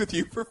podcast with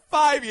you for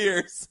 5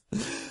 years?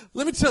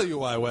 Let me tell you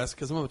why, Wes,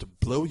 because I'm about to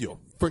blow your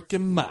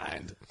freaking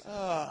mind.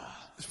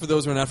 For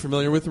those who are not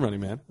familiar with The Running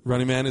Man,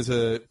 Running Man is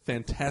a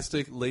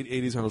fantastic late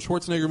 80s Arnold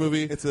Schwarzenegger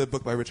movie. It's a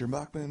book by Richard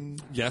Bachman.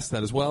 Yes,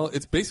 that as well.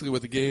 It's basically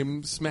what the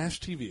game Smash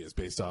TV is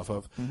based off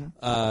of.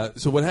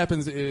 So what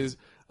happens is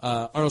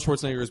Arnold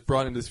Schwarzenegger is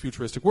brought into this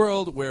futuristic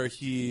world where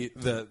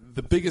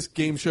the biggest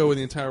game show in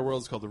the entire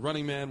world is called The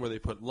Running Man, where they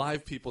put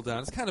live people down.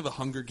 It's kind of a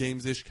Hunger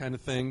Games-ish kind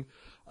of thing.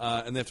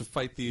 And they have to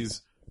fight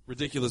these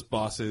ridiculous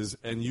bosses,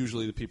 and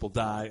usually the people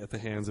die at the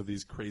hands of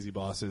these crazy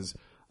bosses.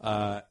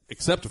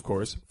 Except, of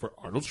course, for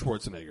Arnold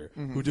Schwarzenegger,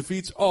 who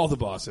defeats all the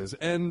bosses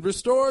and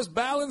restores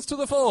balance to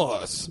the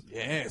Force.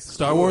 Yes.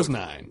 Star Wars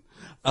 9.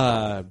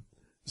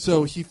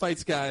 So he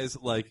fights guys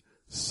like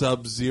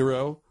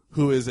Sub-Zero,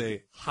 who is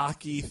a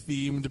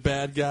hockey-themed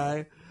bad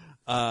guy.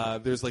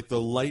 There's like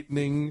the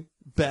lightning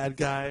bad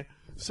guy.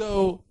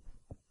 So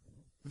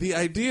the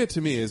idea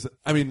to me is,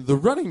 I mean, The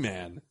Running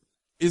Man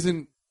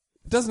doesn't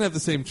have the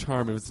same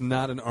charm if it's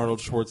not an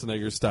Arnold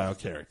Schwarzenegger-style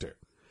character,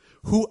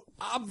 who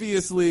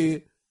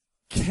obviously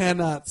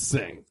cannot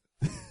sing.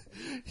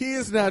 He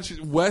is not...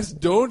 Wes,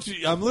 don't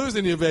you... I'm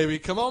losing you, baby.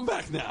 Come on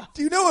back now.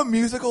 Do you know what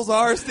musicals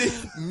are,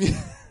 Steve?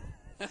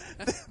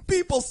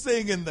 People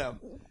sing in them.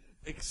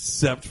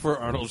 Except for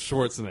Arnold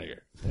Schwarzenegger.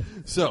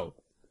 So,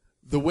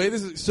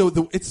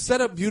 it's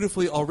set up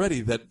beautifully already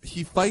that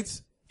he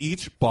fights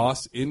each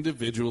boss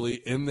individually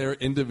in their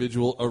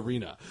individual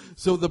arena.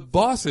 So the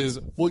bosses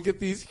will get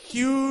these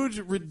huge,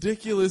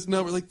 ridiculous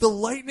numbers. Like the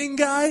lightning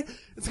guy,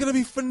 it's going to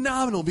be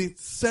phenomenal. Be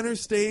center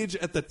stage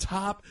at the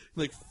top,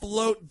 like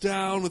float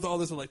down with all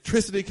this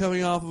electricity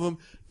coming off of him.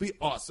 Be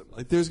awesome.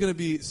 Like there's going to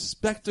be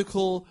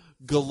spectacle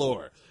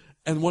galore.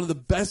 And one of the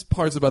best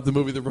parts about the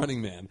movie The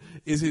Running Man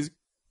is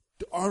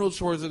Arnold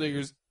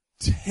Schwarzenegger's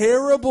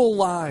terrible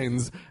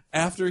lines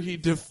after he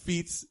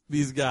defeats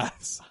these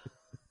guys.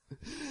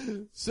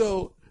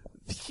 So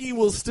he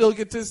will still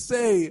get to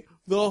say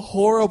the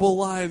horrible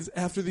lines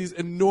after these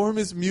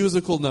enormous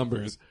musical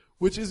numbers,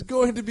 which is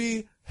going to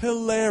be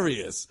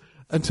hilarious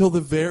until the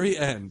very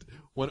end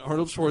when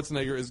Arnold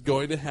Schwarzenegger is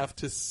going to have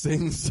to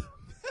sing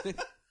something.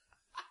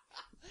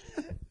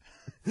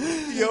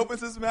 He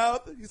opens his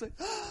mouth. He's like,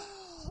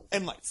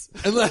 and lights.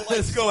 And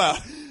Lights go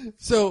out.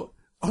 So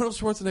Arnold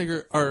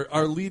Schwarzenegger,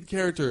 our lead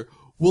character,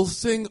 will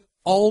sing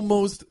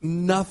almost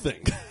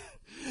nothing.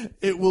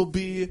 It will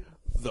be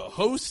the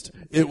host,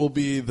 it will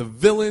be the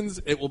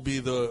villains, it will be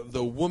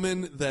the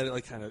woman that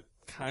like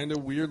kind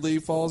of weirdly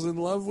falls in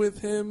love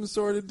with him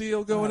sort of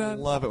deal going I on.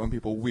 love it when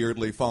people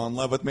weirdly fall in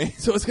love with me.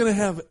 So it's going to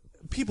have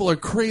people are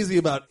crazy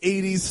about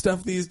 80s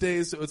stuff these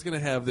days, so it's going to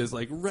have this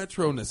like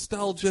retro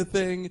nostalgia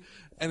thing,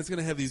 and it's going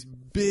to have these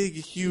big,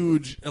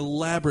 huge,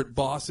 elaborate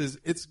bosses.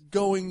 It's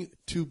going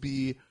to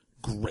be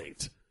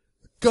great.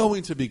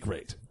 Going to be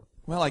great.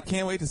 Well, I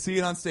can't wait to see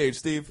it on stage,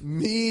 Steve.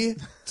 Me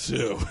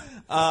too.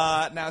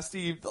 Now,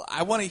 Steve,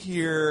 I want to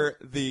hear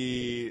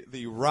the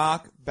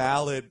rock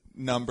ballad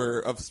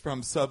number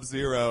from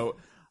Sub-Zero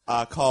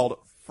called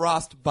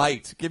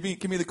Frostbite. Give me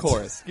the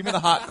chorus. Give me the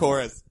hot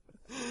chorus.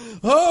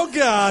 Oh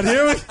God,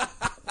 here we.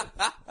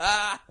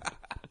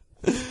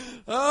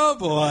 Oh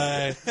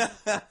boy.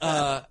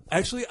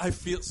 Actually, I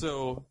feel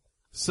so.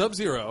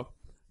 Sub-Zero.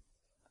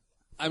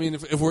 I mean,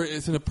 if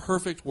it's in a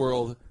perfect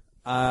world,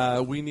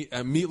 we need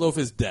Meatloaf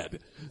is dead.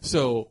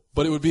 So,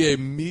 but it would be a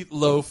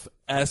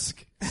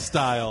Meatloaf-esque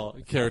style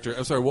character.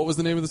 I'm sorry. What was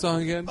the name of the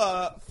song again?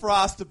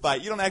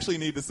 Frostbite. You don't actually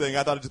need to sing.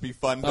 I thought it'd just be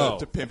fun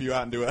to pimp you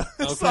out and do a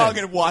Okay. song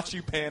and watch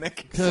you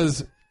panic.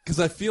 Because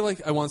I feel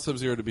like I want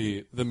Sub-Zero to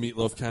be the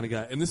Meatloaf kind of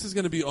guy, and this is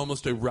going to be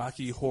almost a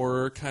Rocky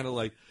Horror kind of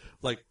like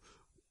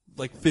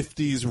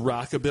 50s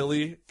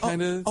rockabilly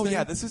kind of. Oh thing.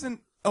 yeah, this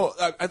isn't. Oh,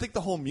 I think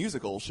the whole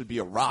musical should be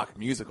a rock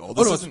musical.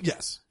 Oh no, isn't.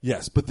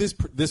 yes, but this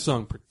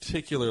song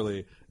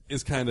particularly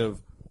is kind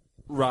of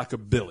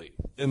rockabilly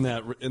in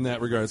that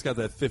regard. It's got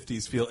that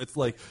 50s feel. It's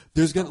like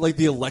there's gonna like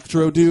the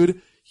electro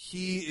dude.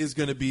 He is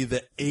going to be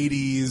the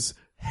 80s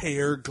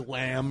hair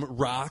glam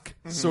rock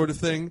sort of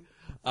thing,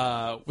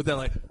 with that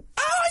like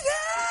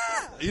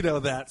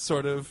that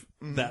sort of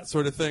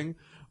thing.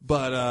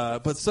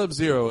 But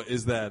Sub-Zero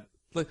is that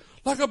like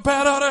a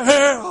bat out of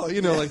hell,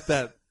 like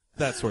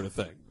that sort of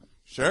thing.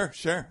 Sure.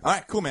 All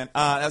right, cool, man.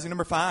 That was your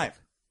number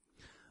 5.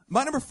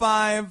 My number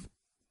 5,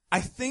 I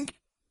think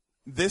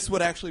this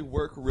would actually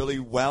work really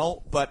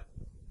well, but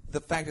the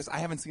fact is I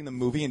haven't seen the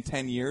movie in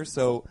 10 years,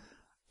 so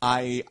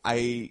I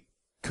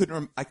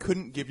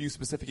couldn't give you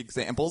specific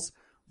examples,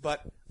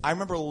 but I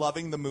remember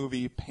loving the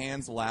movie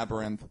Pan's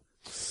Labyrinth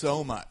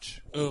so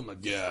much. Oh my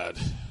God.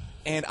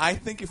 And I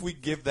think if we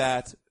give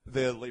that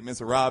the Les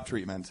Miserables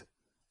treatment,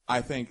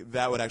 I think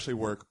that would actually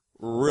work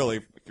really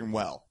freaking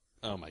well.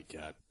 Oh my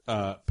God.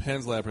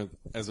 Pan's Labyrinth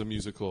as a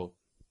musical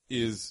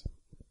is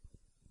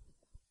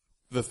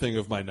the thing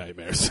of my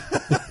nightmares.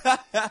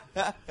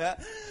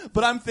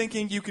 But I'm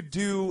thinking you could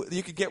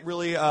get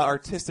really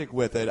artistic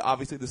with it.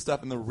 Obviously, the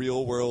stuff in the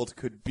real world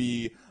could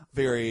be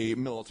very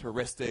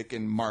militaristic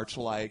and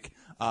march-like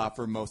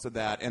for most of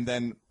that. And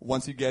then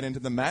once you get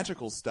into the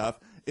magical stuff,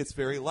 it's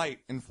very light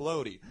and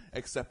floaty,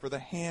 except for the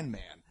Handman.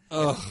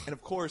 And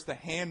of course, the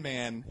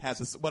Handman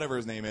has whatever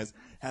his name is,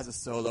 has a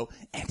solo,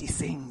 and he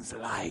sings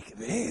like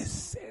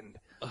this. And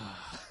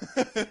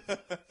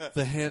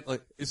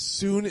as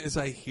soon as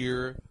I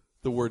hear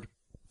the word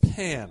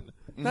Pan,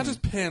 not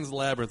just Pan's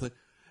Labyrinth, like,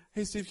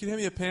 hey Steve, can you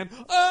hand me a pan?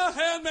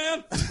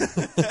 Handman!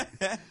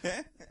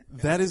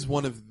 That is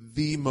one of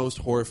the most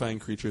horrifying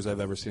creatures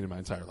I've ever seen in my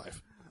entire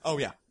life. Oh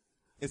yeah,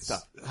 it's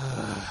tough.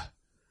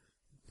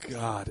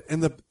 God,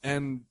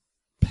 and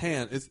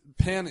Pan is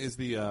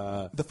the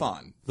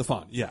faun. The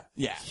faun, yeah.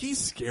 He's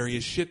scary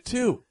as shit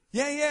too.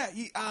 Yeah.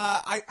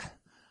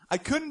 I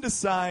couldn't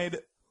decide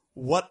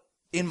what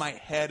in my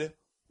head,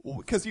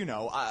 because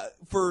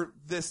for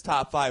this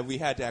top 5 we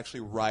had to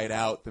actually write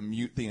out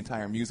the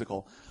entire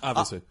musical.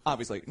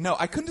 Obviously, no,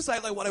 I couldn't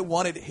decide what I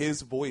wanted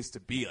his voice to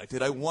be. Like,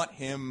 did I want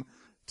him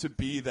to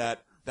be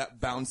that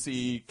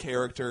bouncy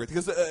character?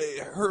 Because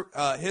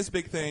his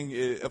big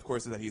thing, of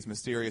course, is that he's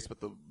mysterious,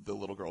 but the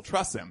little girl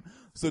trusts him.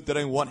 So did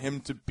I want him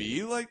to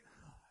be like,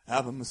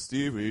 have a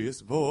mysterious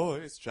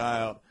voice,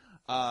 child?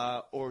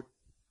 Or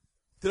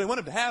did I want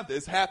him to have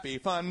this happy,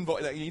 fun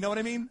voice? You know what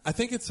I mean? I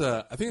think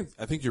I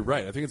think you're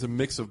right. I think it's a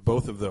mix of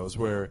both of those,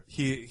 where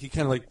he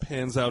kind of like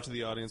pans out to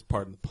the audience,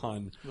 pardon the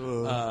pun.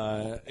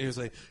 He was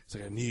like,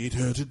 I need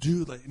her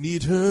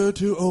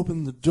to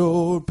open the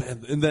door,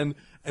 and then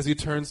as he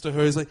turns to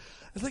her, he's like,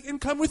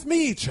 and come with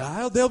me,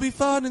 child. There'll be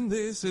fun in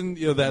this, and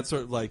that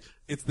sort of like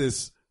it's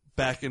this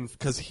back and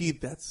because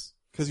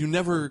you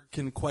never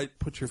can quite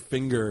put your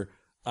finger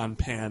on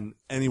Pan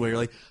anyway. You're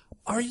like,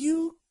 are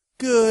you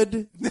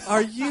good?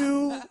 Are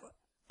you?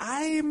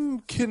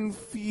 I'm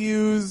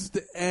confused,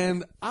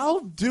 and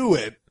I'll do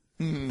it,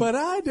 but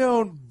I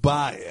don't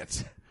buy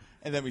it.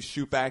 And then we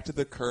shoot back to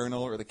the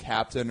colonel or the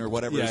captain or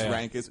whatever his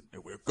rank is.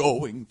 We're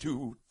going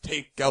to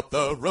take out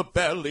the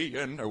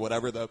rebellion or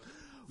whatever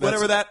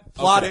that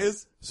plot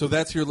is. So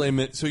that's your Les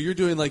Mis. So you're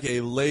doing like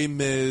a Les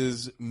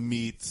Mis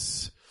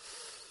meets.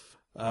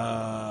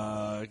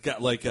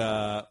 Got like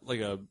a.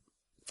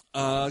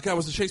 God,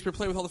 was the Shakespeare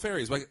play with all the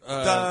fairies? Like,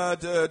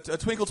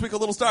 Twinkle, Twinkle,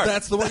 Little Star.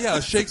 That's the one. Yeah,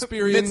 a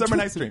Shakespearean Midsummer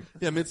Night's Dream.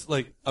 Yeah, it's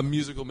like a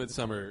musical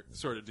Midsummer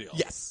sort of deal.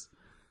 Yes.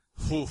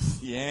 Oof.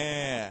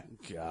 Yeah.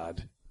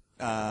 God.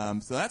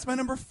 So that's my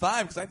number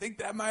 5 because I think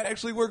that might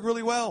actually work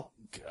really well.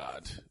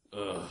 God.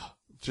 Ugh.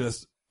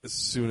 Just as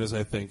soon as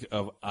I think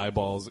of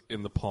eyeballs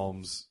in the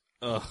palms.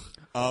 Ugh.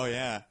 Oh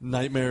yeah.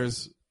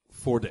 Nightmares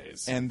 4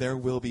 days. And there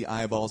will be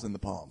eyeballs in the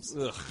palms.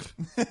 Ugh.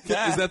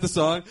 Is that the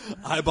song?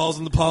 Eyeballs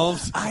in the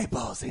palms?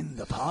 Eyeballs in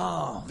the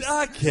palms.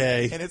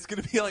 Okay. And it's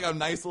going to be like a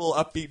nice little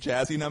upbeat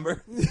jazzy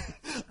number.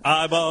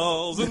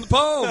 Eyeballs in the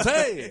palms.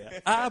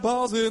 Hey,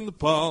 eyeballs in the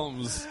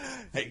palms.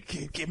 Hey,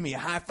 kid, give me a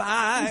high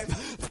five.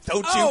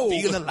 Don't Oh.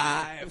 you feel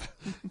alive?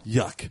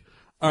 Yuck.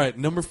 All right,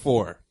 number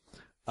 4.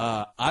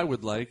 I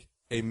would like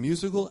a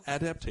musical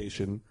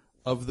adaptation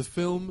of the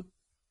film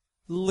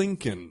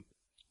Lincoln.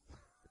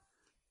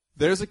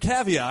 There's a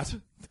caveat.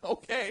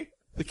 Okay.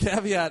 The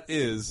caveat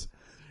is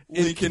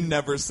Lincoln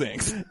never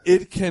sings.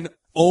 it can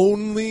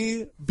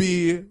only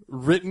be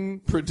written,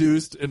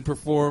 produced, and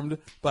performed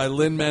by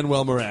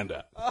Lin-Manuel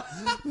Miranda.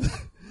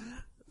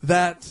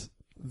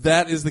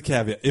 That is the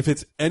caveat. If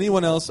it's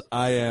anyone else,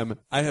 I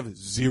have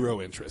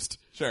zero interest.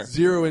 Sure.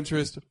 Zero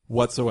interest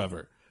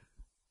whatsoever.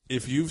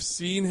 If you've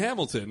seen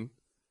Hamilton,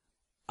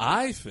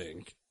 I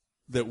think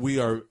that we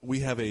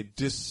have a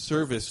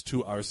disservice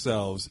to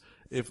ourselves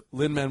if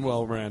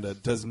Lin-Manuel Miranda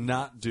does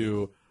not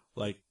do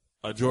like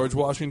a George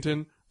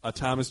Washington, a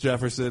Thomas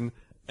Jefferson,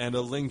 and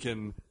a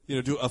Lincoln,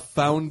 do a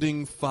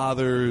founding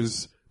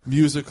fathers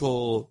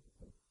musical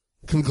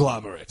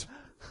conglomerate.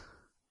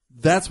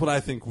 That's what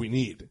I think we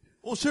need.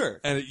 Well, sure.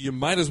 And you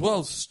might as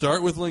well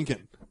start with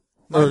Lincoln.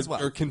 Might as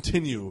well. Or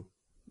continue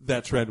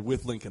that trend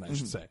with Lincoln, I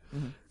should say.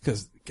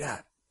 Because,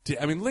 God,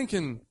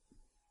 Lincoln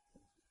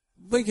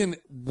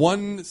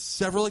won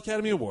several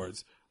Academy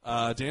Awards.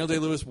 Daniel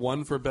Day-Lewis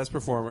won for Best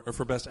Performer or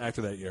for Best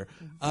Actor that year.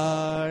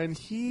 And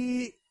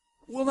he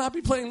will not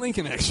be playing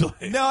Lincoln,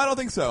 actually. No, I don't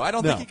think so. I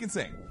don't think he can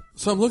sing.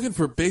 So I'm looking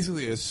for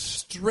basically a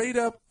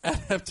straight-up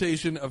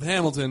adaptation of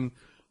Hamilton,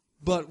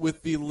 but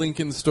with the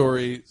Lincoln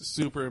story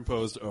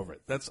superimposed over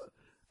it.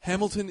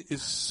 Hamilton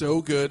is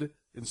so good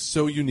and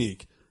so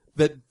unique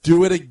that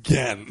do it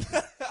again.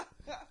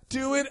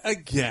 Do it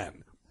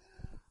again.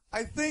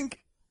 I think,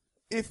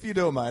 if you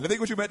don't mind, I think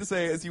what you meant to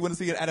say is you want to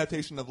see an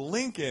adaptation of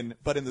Lincoln,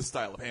 but in the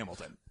style of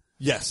Hamilton.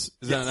 Yes.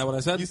 Is that not what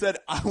I said? You said,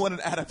 I want an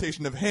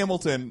adaptation of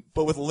Hamilton,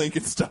 but with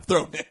Lincoln stuff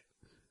thrown in.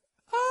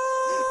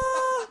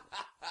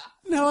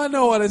 No, I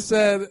know what I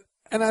said,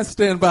 and I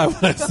stand by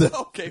what I said.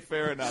 Okay,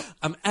 fair enough.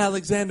 I'm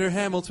Alexander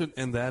Hamilton,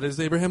 and that is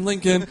Abraham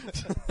Lincoln.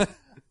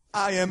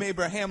 I am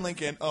Abraham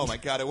Lincoln. Oh my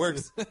God, it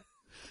works.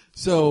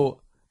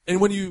 So,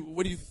 and when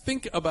you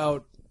think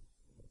about,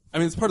 I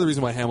mean, it's part of the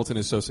reason why Hamilton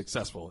is so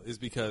successful is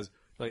because,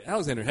 like,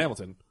 Alexander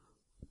Hamilton,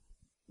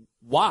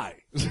 why?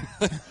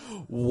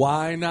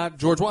 Why not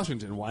George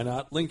Washington? Why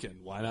not Lincoln?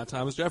 Why not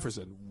Thomas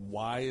Jefferson?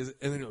 And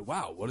then you're like,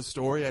 wow, what a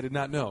story I did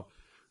not know.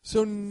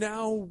 So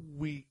now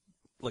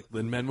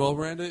Lin-Manuel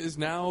Miranda is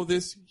now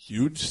this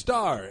huge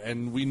star,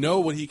 and we know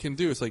what he can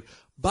do. It's like,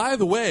 by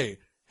the way,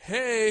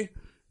 hey,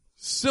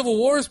 Civil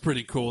War is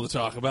pretty cool to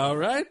talk about,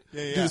 right?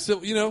 Yeah.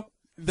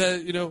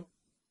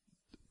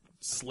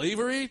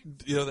 Slavery,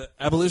 the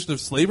abolition of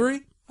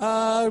slavery,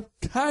 kind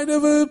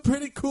of a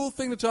pretty cool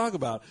thing to talk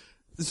about.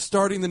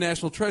 Starting the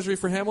National Treasury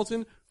for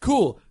Hamilton,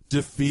 cool.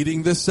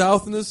 Defeating the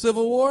South in the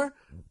Civil War,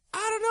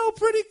 I don't know,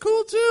 pretty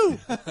cool too.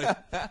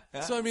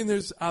 So, I mean,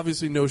 there's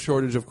obviously no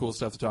shortage of cool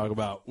stuff to talk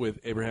about with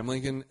Abraham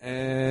Lincoln,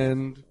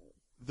 and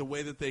the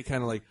way that they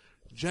kind of like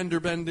gender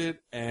bend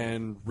it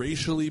and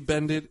racially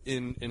bend it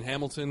in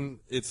Hamilton,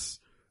 it's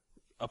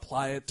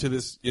apply it to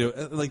this,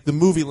 like the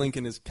movie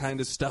Lincoln is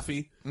kind of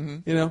stuffy,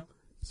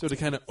 so to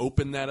kind of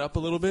open that up a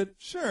little bit,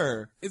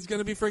 Sure. it's going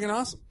to be friggin'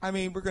 awesome. I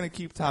mean, we're going to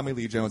keep Tommy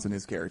Lee Jones in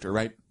his character,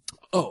 right?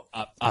 Oh,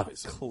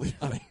 obviously.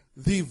 Clearly.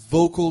 The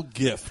vocal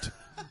gift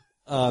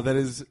that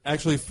is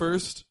actually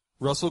first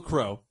Russell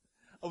Crowe.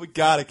 Oh, we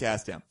got to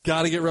cast him.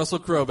 Got to get Russell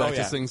Crowe back Oh, to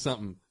yeah. sing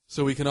something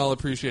so we can all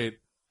appreciate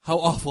how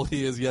awful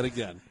he is yet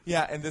again.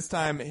 Yeah, and this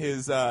time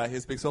his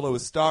big solo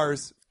is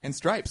Stars and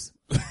Stripes.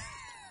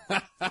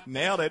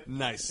 Nailed it.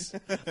 Nice.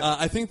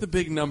 I think the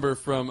big number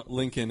from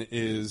Lincoln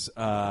is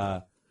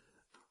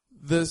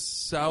the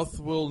South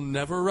will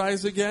never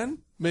rise again.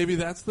 Maybe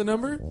that's the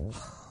number?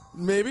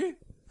 Maybe?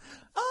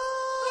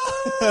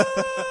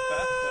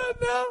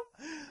 No.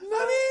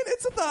 I mean,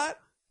 it's a thought.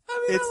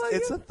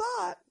 It's a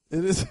thought.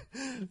 It is.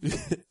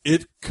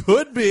 It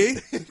could be.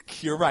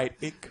 You're right.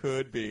 It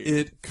could be.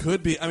 It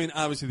could be. I mean,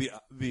 obviously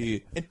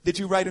the And did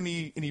you write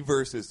any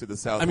verses to the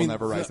South I mean, will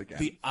never rise again?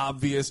 The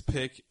obvious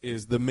pick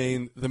is the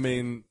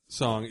main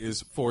song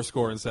is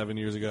 7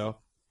 years ago.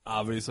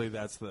 Obviously,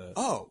 that's the.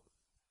 Oh.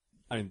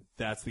 I mean,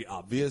 that's the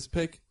obvious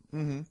pick.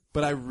 Mm-hmm.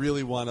 But I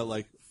really want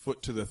to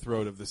foot to the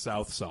throat of the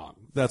South song.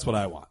 That's what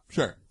I want.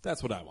 Sure.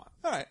 That's what I want.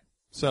 All right.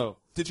 So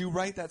Did you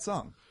write that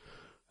song?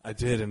 I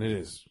did, and it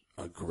is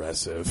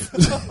aggressive.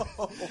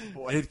 Oh,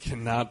 boy. It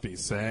cannot be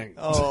sang.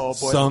 Oh,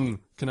 boy. Sung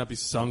cannot be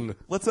sung.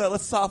 Let's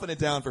soften it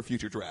down for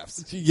future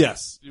drafts.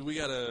 Yes, we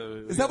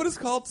gotta. Is that what it's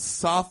called?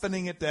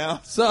 Softening it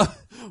down? So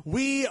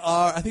we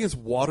are. I think it's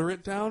water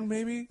it down,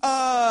 maybe.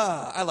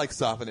 I like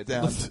soften it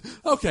down.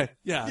 Okay,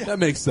 yeah, that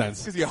makes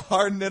sense. Because you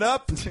harden it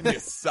up and you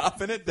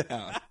soften it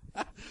down.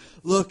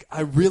 Look,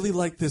 I really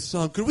like this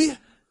song. Could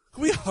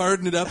we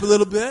harden it up a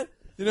little bit?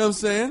 You know what I'm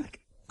saying?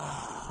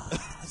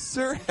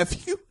 Sir, have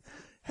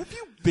Have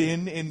you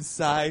been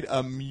inside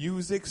a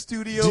music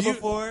studio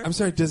before? I'm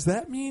sorry, does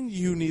that mean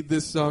you need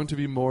this song to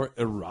be more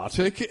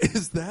erotic?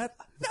 Is that?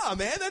 No,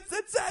 man, that's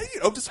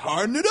just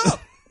harden it up.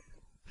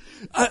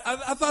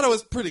 I thought I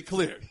was pretty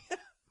clear.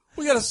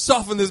 We got to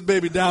soften this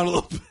baby down a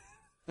little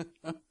bit.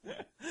 All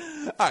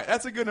right,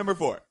 that's a good number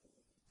 4.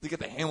 To get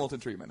the Hamilton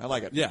treatment. I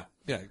like it. Yeah.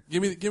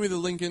 Give me the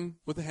Lincoln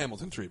with the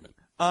Hamilton treatment.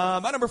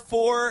 My number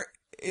 4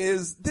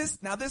 is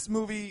this. Now, this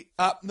movie.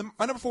 My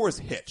number 4 is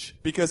Hitch,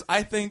 because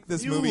I think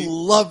this movie. You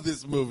love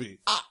this movie.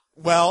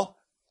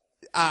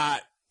 I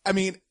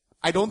mean,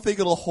 I don't think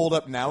it'll hold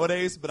up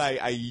nowadays, but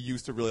I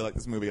used to really like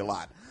this movie a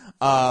lot.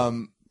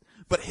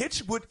 But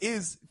Hitch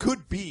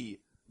could be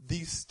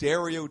the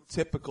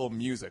stereotypical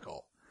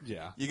musical.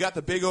 Yeah. You got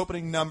the big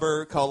opening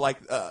number called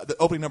the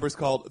opening number is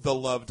called The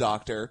Love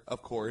Doctor,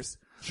 of course.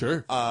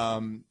 Sure.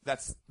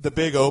 That's the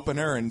big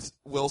opener, and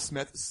Will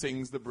Smith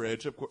sings the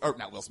bridge, or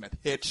not Will Smith,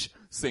 Hitch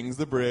sings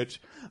the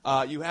bridge.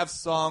 You have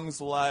songs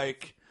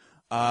like,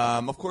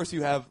 of course,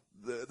 you have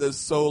the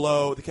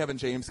solo, the Kevin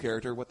James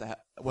character,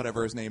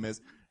 whatever his name is,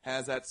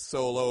 has that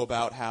solo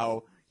about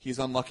how he's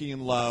unlucky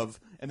in love,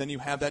 and then you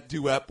have that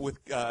duet with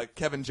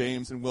Kevin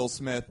James and Will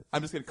Smith.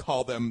 I'm just going to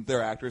call them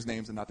their actors'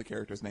 names and not the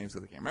characters' names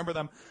because I can't remember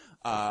them.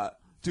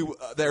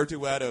 Their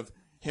duet of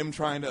him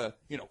trying to,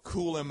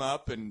 cool him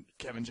up, and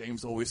Kevin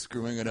James always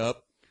screwing it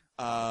up.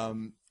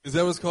 Is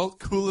that what it's called?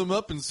 Cool him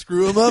up and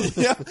screw him up?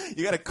 Yeah,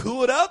 you got to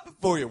cool it up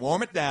before you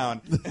warm it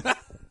down.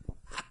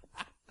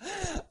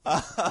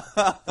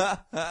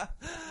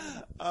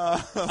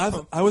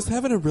 I was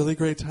having a really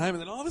great time,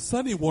 and then all of a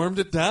sudden he warmed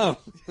it down.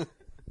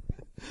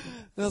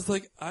 And I was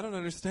like, I don't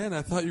understand.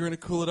 I thought you were going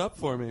to cool it up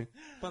for me.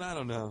 But I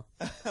don't know.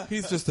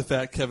 He's just a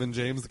fat Kevin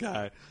James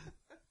guy.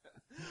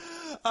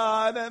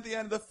 And then at the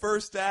end of the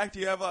first act,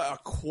 you have a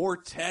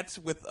quartet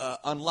with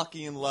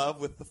Unlucky in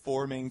Love with the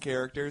 4 main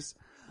characters.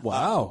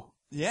 Wow.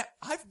 Yeah,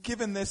 I've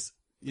given this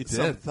You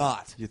some did.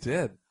 thought. You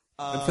did.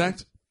 In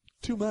fact,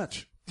 too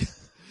much.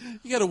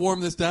 You got to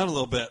warm this down a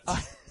little bit.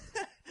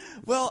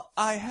 Well,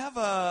 I have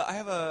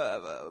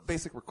a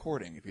basic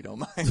recording, if you don't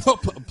mind. Oh,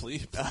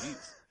 please.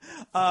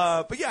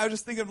 But yeah, I was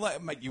just thinking,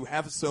 like, you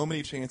have so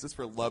many chances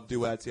for love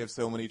duets. You have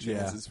so many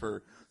chances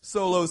for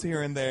solos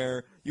here and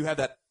there. You have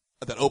that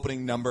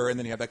opening number, and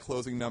then you have that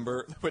closing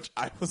number, which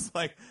I was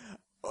like,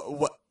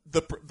 what?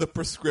 The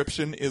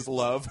prescription is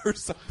love, or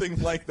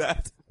something like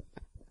that.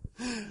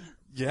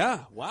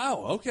 Yeah.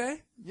 Wow.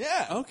 Okay.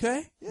 Yeah.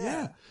 Okay.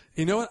 Yeah.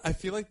 You know what? I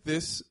feel like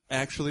this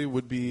actually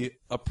would be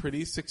a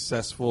pretty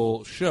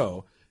successful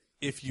show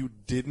if you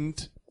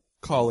didn't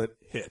call it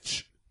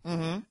Hitch.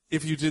 Mm-hmm.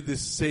 If you did the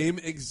same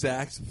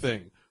exact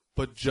thing,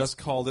 but just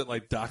called it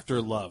like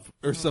Dr. Love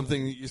or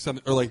something,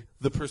 or like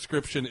The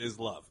Prescription is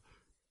Love.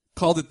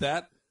 Called it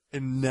that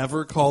and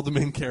never called the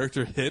main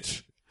character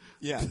Hitch.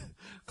 Yeah.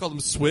 Called him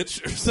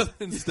Switch or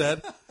something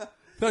instead.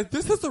 Like,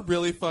 this is a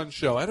really fun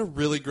show. I had a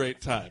really great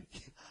time.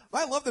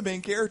 I love the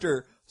main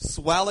character,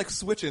 Swalek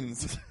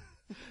Switchins.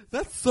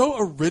 That's so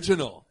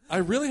original. I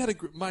really had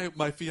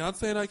my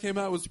fiance and I came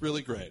out. It was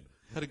really great.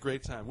 Had a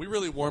great time. We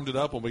really warmed it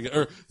up when we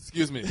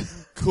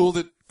cooled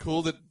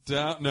it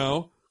down.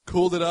 No,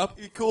 cooled it up.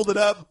 You cooled it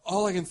up.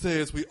 All I can say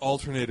is we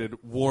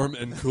alternated warm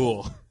and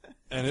cool,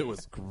 and it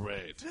was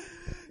great.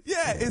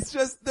 Yeah, it's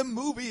just the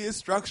movie is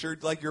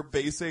structured like your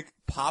basic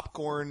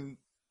popcorn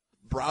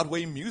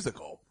Broadway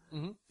musical.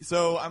 Mm-hmm.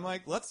 So I'm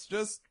like, let's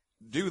just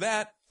do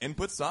that and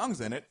put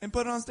songs in it and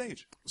put it on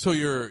stage. So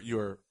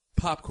your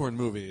popcorn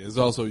movie is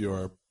also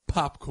your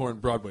popcorn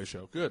Broadway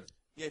show. Good.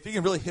 Yeah, if you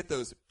can really hit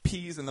those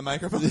P's in the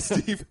microphone,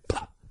 Steve.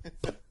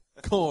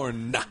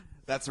 Corn.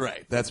 That's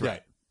right. That's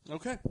right.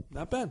 Okay.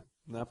 Not bad.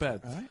 Not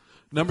bad. All right.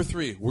 Number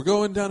 3. We're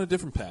going down a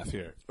different path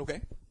here.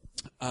 Okay.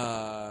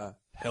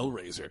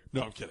 Hellraiser.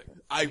 No, I'm kidding.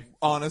 I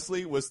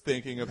honestly was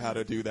thinking of how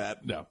to do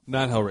that. No,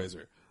 not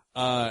Hellraiser.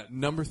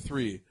 Number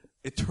 3.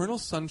 Eternal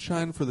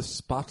Sunshine for the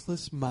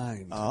Spotless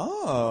Mind.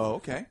 Oh,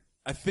 okay.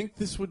 I think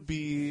this would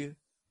be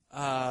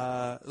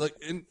like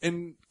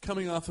in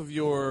coming off of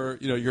your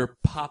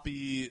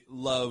poppy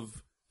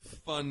love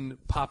fun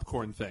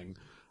popcorn thing.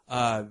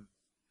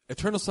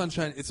 Eternal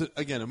Sunshine, it's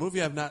again a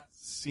movie I've not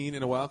seen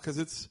in a while because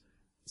it's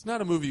not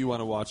a movie you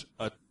want to watch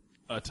a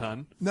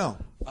ton. No.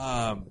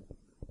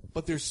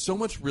 But there's so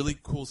much really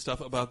cool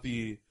stuff about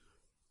the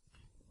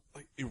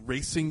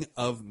erasing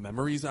of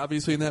memories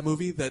obviously in that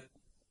movie that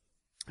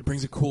it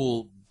brings a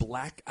cool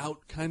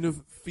blackout kind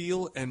of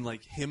feel, and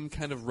like him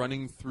kind of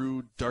running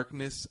through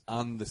darkness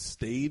on the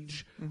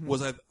stage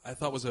was I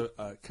thought was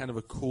a kind of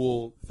a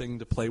cool thing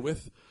to play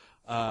with.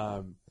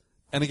 And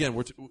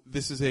again,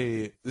 this is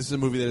a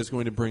movie that is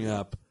going to bring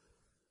up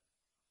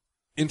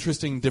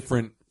interesting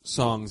different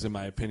songs, in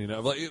my opinion.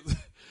 Of like,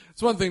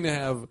 it's one thing to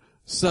have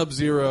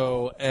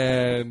Sub-Zero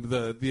and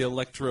the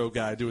electro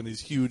guy doing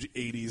these huge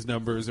 80s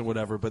numbers and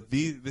whatever, but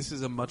this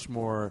is a much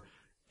more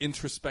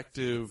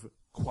introspective,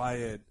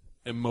 quiet,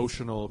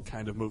 emotional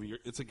kind of movie.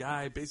 It's a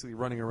guy basically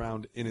running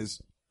around in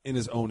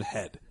his own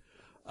head,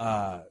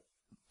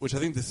 which I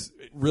think this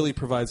really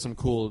provides some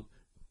cool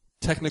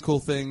technical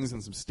things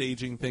and some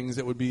staging things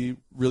that would be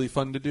really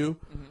fun to do.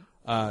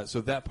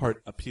 So that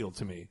part appealed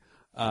to me.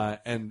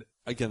 And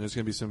again, there's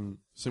going to be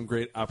some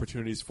great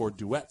opportunities for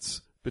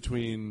duets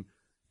between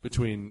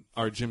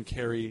our Jim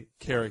Carrey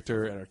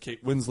character and our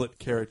Kate Winslet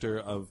character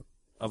of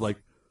like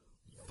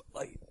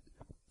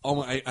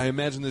almost, I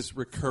imagine this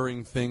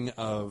recurring thing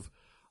of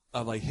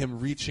like him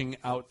reaching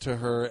out to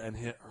her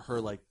and her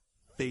like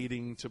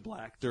fading to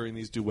black during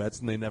these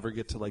duets, and they never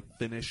get to like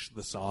finish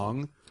the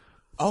song.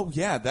 Oh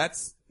yeah,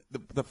 that's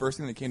the first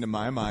thing that came to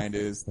my mind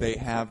is they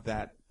have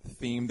that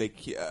theme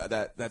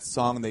that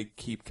song they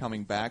keep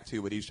coming back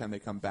to, but each time they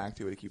come back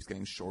to it, it keeps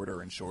getting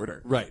shorter and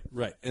shorter. Right,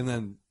 and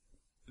then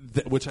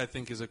which I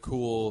think is a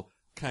cool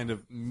kind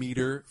of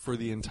meter for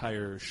the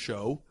entire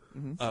show.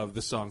 Of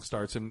the song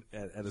starts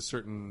at a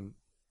certain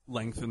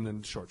length and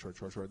then short,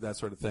 that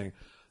sort of thing.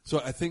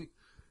 So I think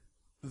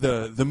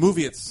the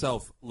movie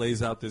itself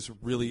lays out this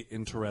really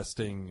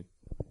interesting,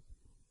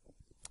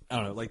 I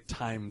don't know, like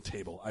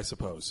timetable, I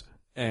suppose.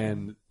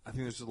 And I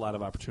think there's a lot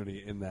of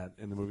opportunity in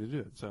the movie to do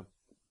it. So,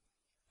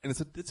 and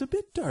it's a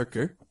bit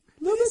darker.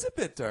 It's a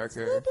bit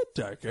darker. A little bit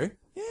darker.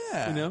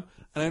 Yeah. You know?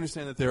 And I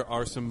understand that there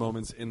are some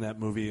moments in that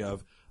movie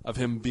of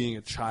him being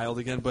a child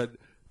again,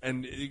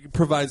 and it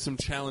provides some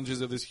challenges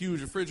of this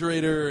huge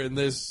refrigerator and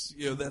this,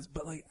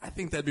 but like, I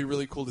think that'd be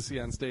really cool to see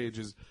on stage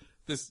is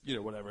this,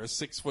 whatever, a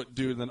 6-foot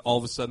dude, and then all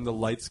of a sudden the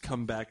lights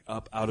come back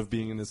up out of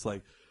being in this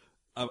like,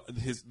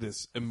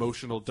 this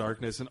emotional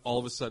darkness, and all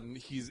of a sudden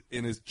he's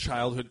in his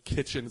childhood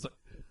kitchen. It's like,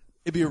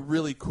 it'd be a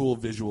really cool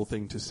visual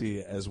thing to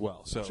see as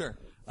well. So, sure.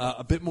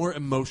 A bit more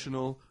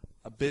emotional,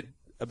 a bit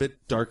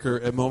darker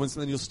at moments,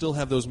 and then you'll still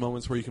have those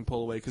moments where you can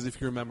pull away. Because if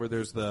you remember,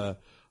 there's the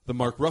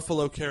Mark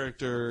Ruffalo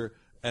character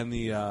and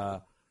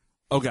the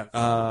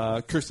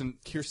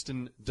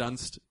Kirsten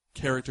Dunst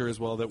character as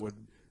well that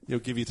would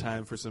give you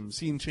time for some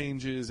scene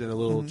changes and a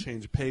little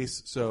change of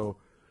pace. So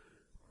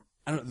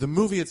I don't know, the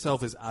movie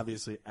itself is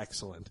obviously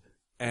excellent,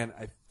 and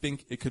I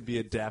think it could be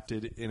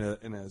adapted in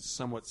a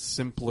somewhat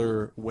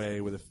simpler way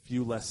with a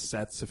few less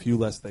sets, a few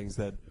less things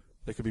that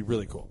could be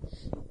really cool.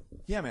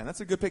 Yeah, man,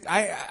 that's a good pick.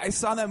 I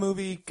saw that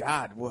movie,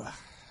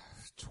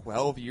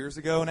 12 years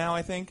ago now,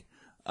 I think.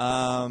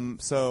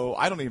 So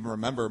I don't even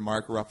remember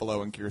Mark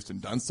Ruffalo and Kirsten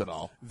Dunst at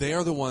all. They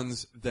are the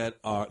ones that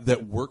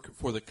work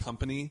for the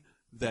company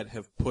that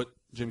have put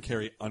Jim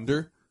Carrey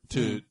under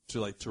to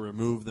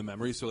remove the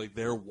memory. So like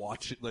they're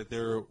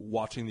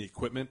watching the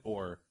equipment,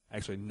 or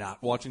actually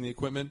not watching the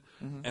equipment,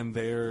 and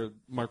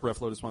Mark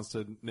Ruffalo just wants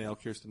to nail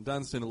Kirsten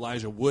Dunst, and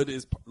Elijah Wood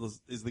is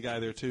the guy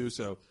there too.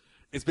 So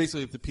it's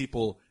basically the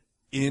people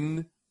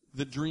in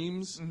the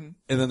dreams, and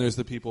then there's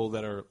the people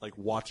that are like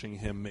watching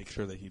him make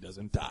sure that he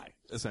doesn't die,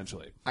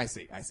 essentially. I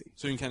see.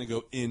 So you can kind of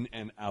go in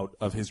and out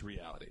of his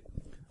reality.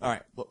 All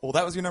right. Well,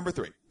 that was your number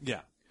 3.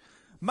 Yeah.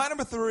 My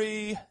number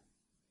 3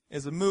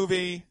 is a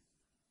movie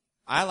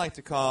I like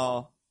to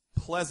call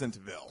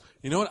Pleasantville.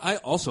 You know what? I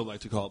also like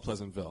to call it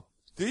Pleasantville.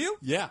 Do you?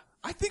 Yeah.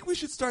 I think we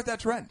should start that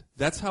trend.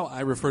 That's how I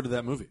refer to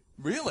that movie.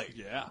 Really?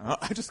 Yeah.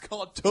 I just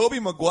call it Tobey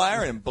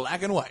Maguire in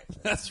black and white.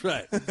 That's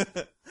right.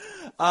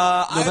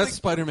 That's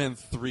Spider-Man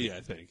 3,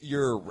 I think.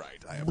 You're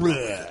right. I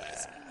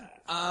apologize.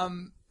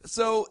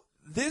 So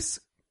this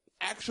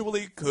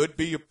actually could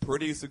be a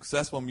pretty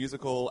successful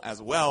musical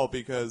as well,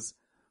 because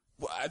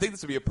I think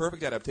this would be a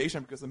perfect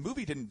adaptation because the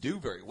movie didn't do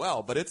very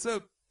well, but it's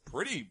a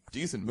pretty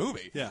decent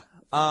movie. Yeah.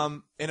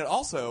 And it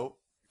also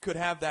could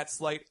have that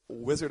slight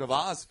Wizard of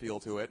Oz feel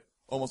to it,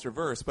 almost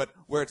reverse, but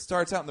where it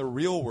starts out in the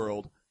real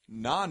world,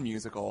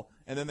 non-musical,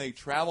 and then they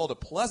travel to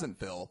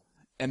Pleasantville,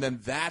 and then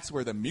that's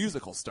where the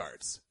musical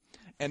starts.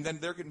 And then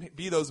there can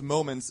be those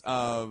moments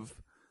of,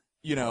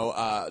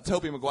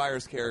 Tobey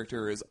Maguire's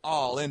character is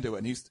all into it,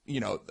 and he's,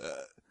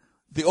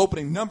 the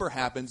opening number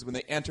happens when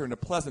they enter into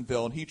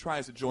Pleasantville, and he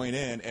tries to join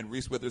in, and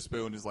Reese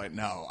Witherspoon is like,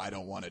 no, I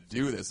don't want to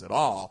do this at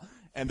all.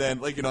 And then,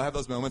 have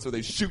those moments where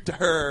they shoot to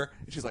her,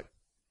 and she's like,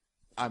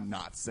 I'm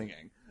not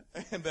singing.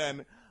 And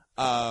then,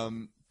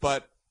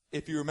 but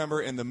if you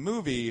remember in the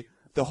movie,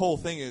 the whole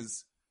thing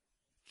is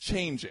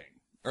changing,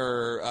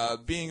 or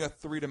being a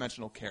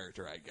three-dimensional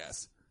character, I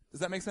guess. Does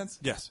that make sense?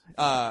 Yes.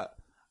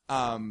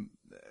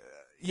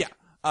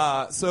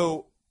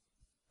 So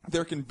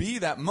there can be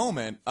that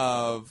moment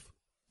of,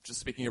 just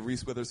speaking of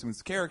Reese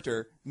Witherspoon's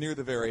character, near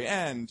the very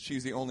end,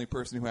 she's the only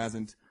person who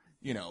hasn't,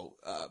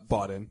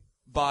 bought in.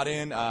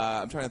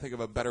 I'm trying to think of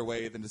a better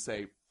way than to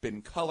say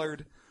been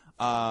colored.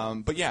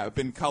 But yeah,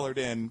 been colored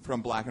in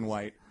from black and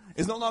white.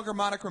 Is no longer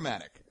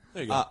monochromatic.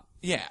 There you go.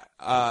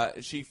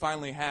 She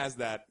finally has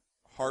that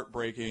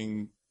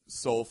heartbreaking,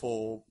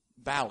 soulful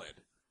ballad.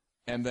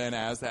 And then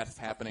as that's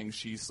happening,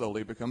 she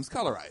slowly becomes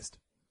colorized.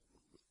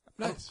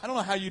 Nice. I don't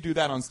know how you do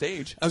that on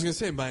stage. I was going to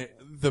say,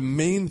 the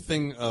main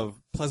thing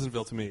of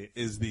Pleasantville to me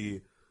is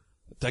the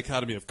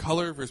dichotomy of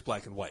color versus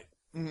black and white.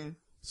 Mm-hmm.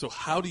 So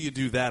how do you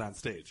do that on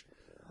stage?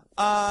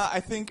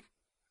 I think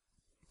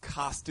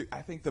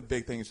the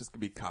big thing is just going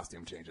to be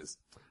costume changes.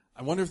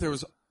 I wonder if there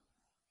was,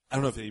 I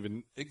don't know if it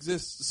even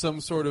exists,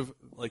 some sort of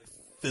like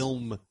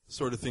film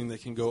sort of thing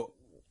that can go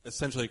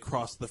essentially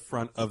across the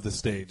front of the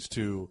stage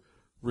to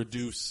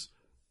reduce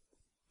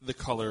the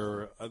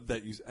color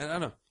that you, I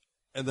don't know.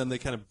 and then they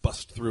kind of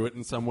bust through it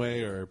in some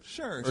way, or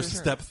Sure.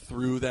 step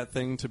through that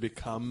thing to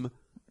become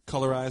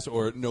colorized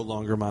or no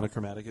longer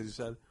monochromatic, as you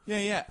said.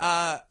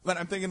 Yeah. But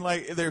I'm thinking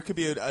like there could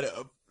be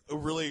a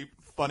really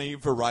funny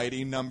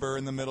variety number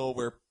in the middle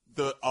where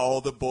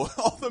all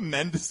the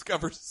men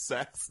discover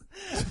sex.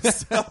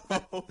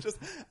 So just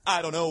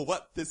I don't know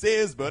what this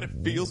is, but it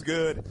feels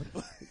good.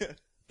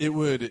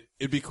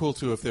 It'd be cool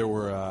too if there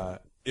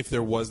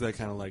was that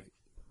kind of like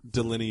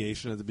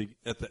delineation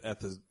at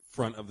the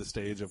front of the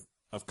stage of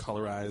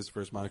colorized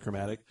versus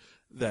monochromatic,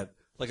 that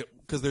like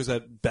because there's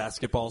that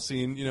basketball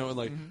scene, you know, and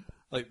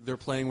like they're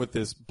playing with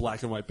this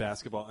black and white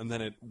basketball, and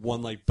then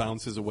one like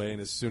bounces away,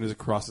 and as soon as it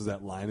crosses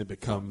that line, it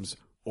becomes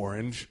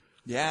orange.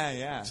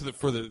 Yeah. So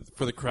for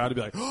the crowd to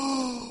be like,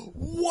 oh,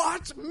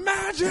 what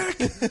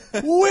magic,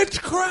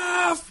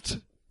 witchcraft?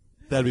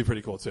 That'd be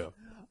pretty cool too.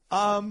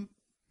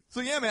 So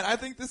yeah, man, I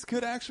think this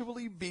could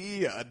actually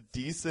be a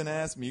decent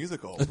ass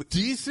musical.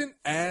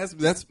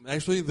 That's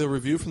actually the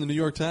review from the New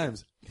York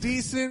Times.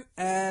 Decent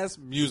ass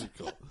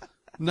musical.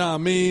 Nah, I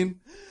mean.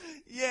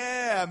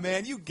 Yeah,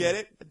 man, you get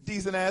it. A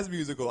decent ass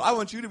musical. I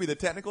want you to be the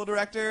technical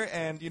director,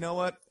 and you know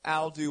what?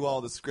 I'll do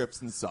all the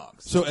scripts and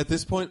songs. So at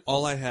this point,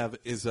 all I have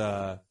is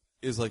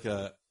like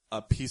a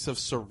piece of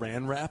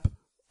saran wrap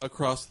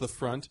across the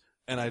front,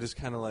 and I just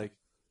kind of like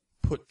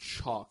put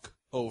chalk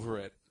over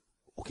it.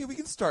 Okay, we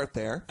can start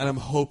there. And I'm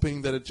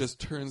hoping that it just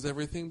turns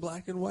everything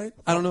black and white.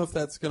 I don't know if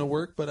that's going to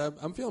work, but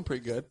I'm feeling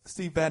pretty good.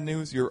 Steve, bad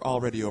news, you're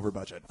already over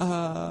budget.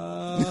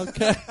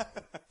 Okay.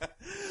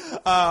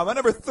 My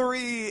number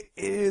 3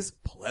 is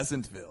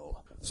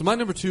Pleasantville. So my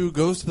number 2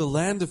 goes to the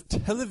land of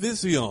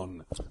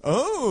television.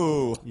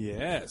 Oh.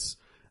 Yes.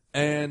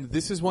 And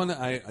this is one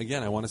I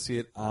want to see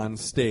it on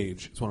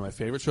stage. It's one of my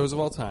favorite shows of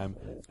all time,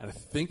 and I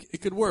think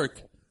it could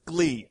work.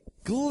 Glee.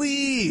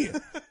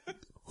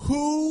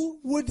 Who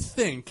would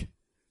think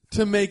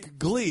to make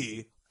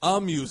Glee a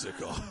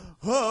musical?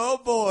 Oh,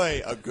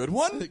 boy. A good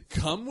one?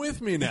 Come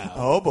with me now.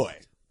 Oh, boy.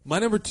 My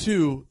number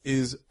 2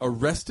 is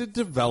Arrested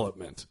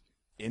Development.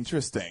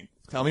 Interesting.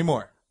 Tell me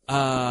more.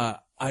 I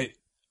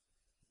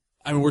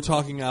mean, we're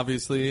talking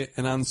obviously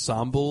an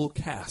ensemble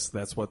cast.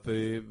 That's what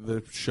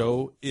the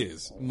show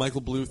is.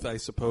 Michael Bluth, I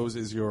suppose,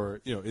 is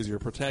your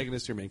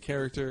protagonist, your main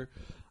character,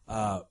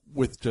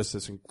 with just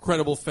this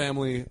incredible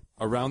family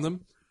around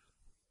them.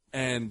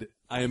 And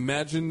I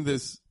imagine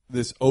this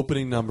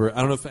opening number.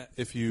 I don't know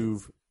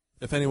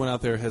if anyone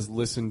out there has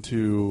listened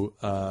to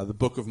the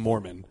Book of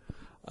Mormon,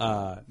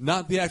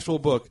 not the actual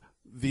book,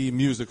 the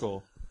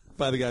musical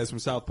by the guys from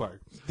South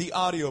Park. The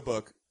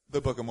audiobook, The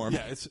Book of Mormon.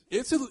 Yeah,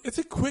 it's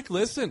a quick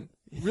listen.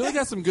 Really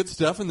got some good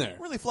stuff in there.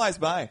 Really flies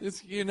by.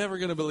 You're never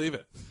gonna believe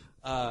it.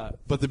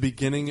 But the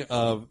beginning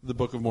of the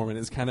Book of Mormon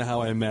is kind of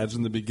how I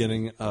imagine the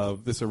beginning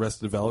of this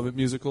Arrested Development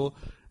musical.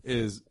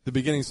 Is the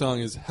beginning song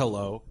is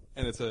 "Hello,"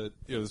 and it's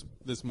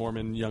this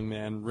Mormon young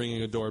man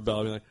ringing a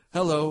doorbell, being like,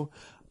 "Hello,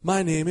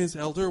 my name is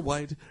Elder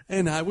White,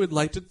 and I would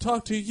like to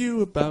talk to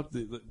you about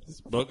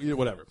this book,"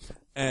 whatever.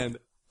 And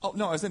oh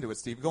no, I was into it,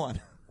 Steve. Go on.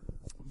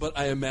 But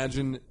I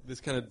imagine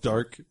this kind of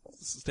dark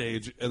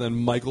stage, and then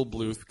Michael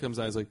Bluth comes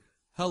out. He's like,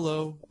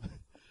 "Hello,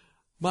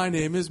 my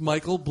name is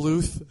Michael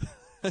Bluth,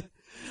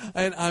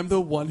 and I'm the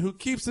one who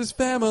keeps this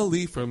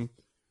family from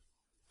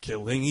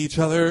killing each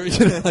other."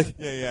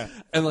 Yeah.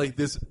 And like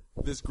this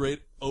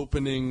great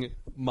opening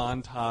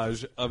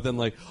montage of them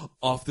like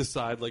off the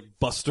side, like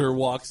Buster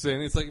walks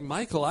in. It's like,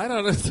 Michael, I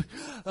don't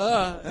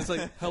know. It's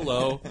like,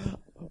 "Hello,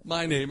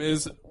 my name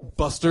is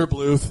Buster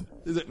Bluth,"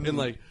 and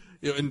like.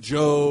 And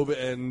Job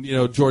and,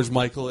 George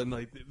Michael and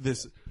like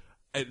this,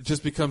 it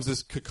just becomes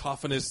this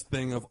cacophonous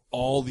thing of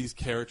all these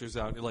characters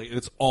out. Like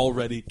it's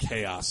already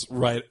chaos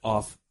right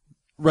out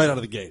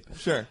of the gate.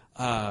 Sure.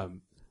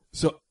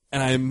 So,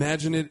 and I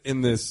imagine it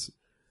in this,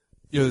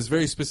 this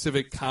very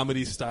specific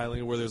comedy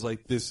styling where there's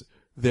like this,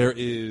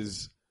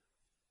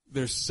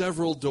 there's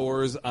several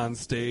doors on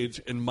stage,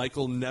 and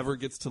Michael never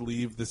gets to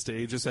leave the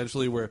stage,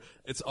 essentially, where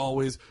it's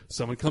always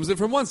someone comes in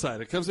from one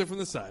side, it comes in from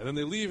the side, and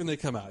they leave and they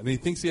come out. And he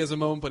thinks he has a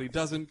moment, but he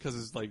doesn't, because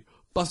it's like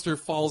Buster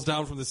falls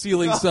down from the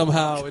ceiling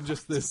somehow, and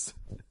just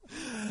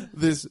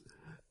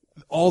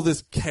all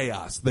this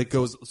chaos that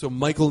goes. So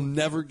Michael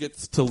never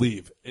gets to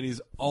leave, and he's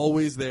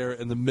always there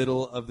in the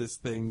middle of this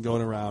thing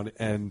going around.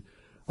 And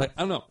like,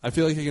 I don't know, I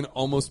feel like it can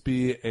almost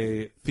be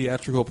a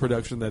theatrical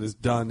production that is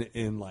done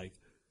in like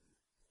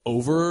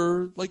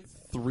over like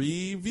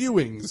 3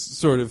 viewings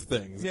sort of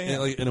thing. Yeah.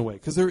 Like, in a way,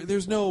 because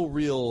there's no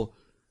real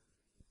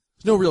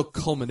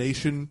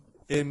culmination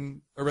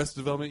in Arrested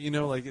Development.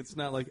 Like it's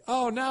not like,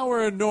 oh, now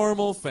we're a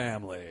normal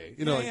family.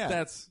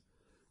 That's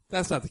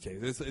not the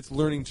case. It's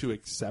learning to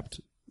accept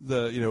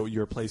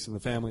your place in the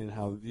family and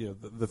how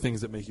the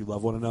things that make you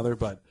love one another.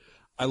 But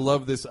I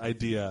love this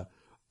idea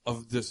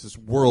of this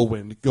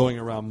whirlwind going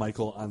around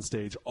Michael on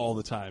stage all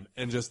the time,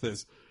 and just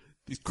these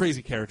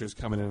crazy characters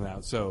coming in and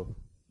out. So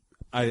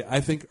I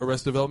think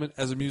Arrested Development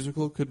as a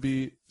musical could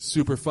be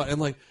super fun. And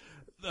like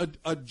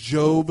a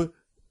Job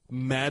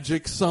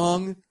magic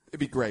song. It'd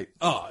be great.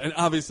 Oh, and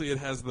obviously it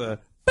has the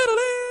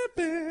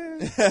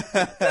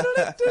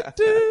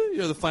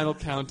the final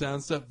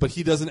countdown stuff. But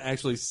he doesn't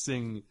actually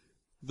sing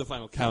the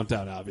final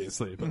countdown,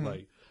 obviously. But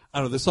like, I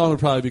don't know. The song would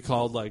probably be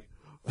called like,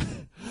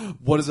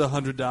 "What is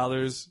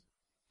 $100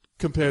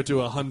 compared to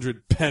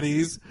 100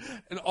 pennies?"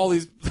 And all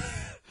these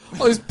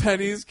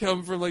pennies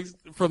come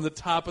from the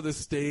top of the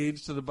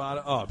stage to the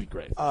bottom. Oh, it'd be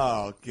great.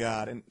 Oh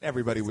God! And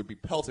everybody would be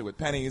pelted with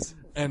pennies.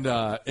 And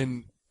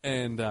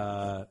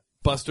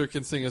Buster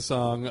can sing a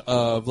song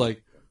of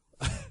like,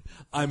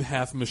 "I'm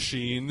half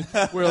machine,"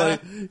 where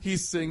like he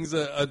sings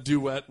a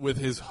duet with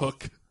his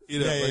hook. You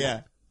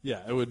know,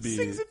 yeah. It would be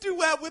Sings a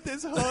duet with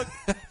his hook.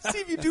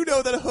 Steve, you do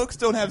know that hooks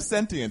don't have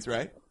sentience,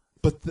 right?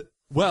 But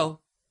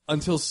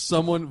until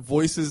someone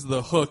voices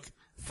the hook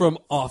from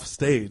off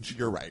stage,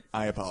 You're right.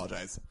 I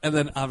apologize. and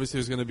then obviously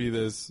there's going to be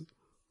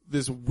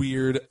this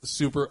weird,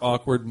 super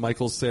awkward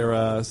Michael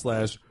Cera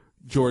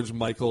 / George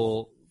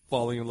Michael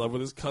falling in love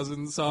with his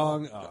cousin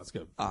song. Oh, it's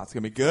good. It's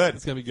gonna be good.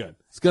 It's gonna be good.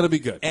 It's gonna be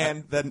good.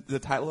 And then the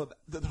title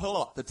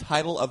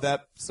of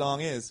that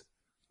song is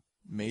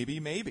Maybe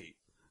Maybe.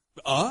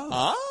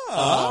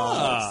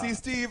 See,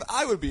 Steve,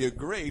 I would be a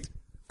great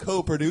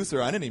co-producer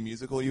on any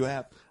musical you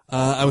have.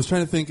 I was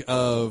trying to think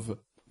of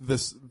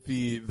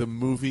the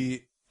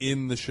movie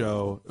in the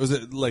show. Was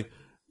it like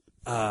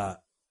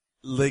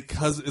Les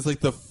Cousins? It's like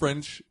the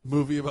French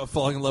movie about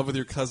falling in love with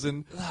your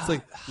cousin. It's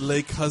like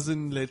Les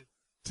Cousins Les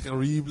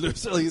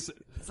Terribles.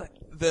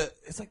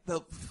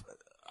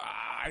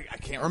 I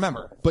can't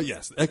remember. But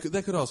yes,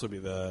 that could also be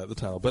the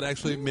title. But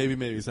actually,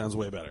 maybe sounds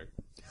way better.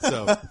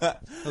 So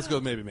let's go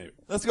with maybe.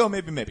 Let's go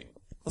maybe.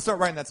 Let's start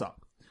writing that song.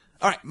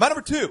 All right, my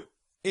number 2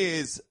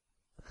 is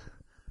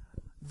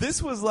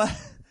this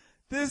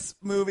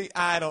movie.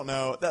 I don't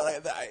know.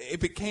 It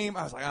became.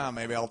 I was like,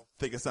 maybe I'll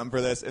think of something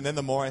for this. And then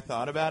the more I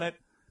thought about it,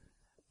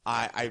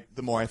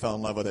 the more I fell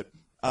in love with it.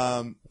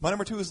 My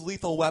number 2 is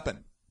Lethal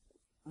Weapon.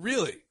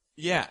 Really?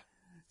 Yeah.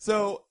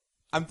 So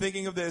I'm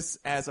thinking of this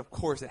as, of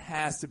course, it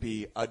has to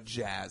be a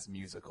jazz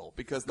musical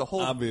because the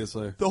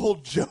whole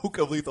joke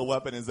of Lethal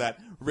Weapon is that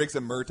Riggs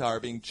and Murtaugh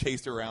are being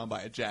chased around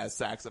by a jazz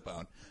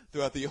saxophone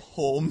throughout the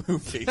whole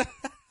movie.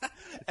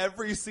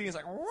 Every scene is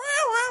like,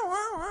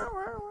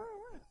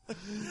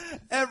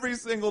 every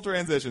single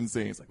transition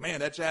scene is like, man,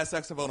 that jazz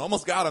saxophone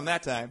almost got him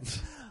that time.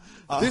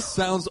 This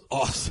sounds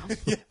awesome.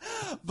 Yeah.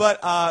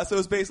 But so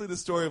it's basically the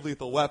story of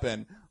Lethal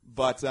Weapon,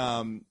 but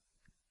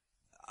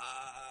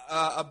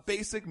a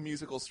basic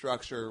musical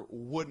structure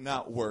would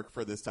not work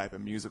for this type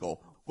of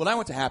musical. What I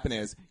want to happen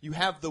is you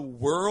have the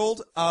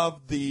world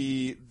of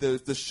the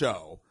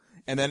show,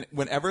 and then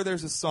whenever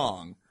there's a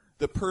song,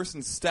 the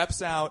person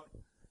steps out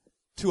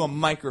to a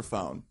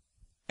microphone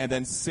and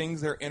then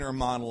sings their inner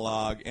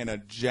monologue in a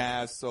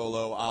jazz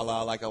solo, a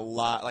la like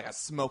a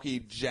smoky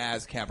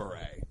jazz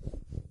cabaret.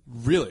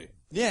 Really?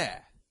 Yeah.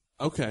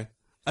 Okay.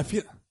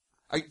 Do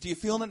you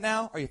feeling it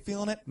now? Are you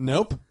feeling it?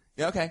 Nope.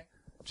 Yeah. Okay.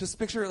 Just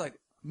picture like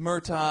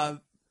Murtaugh,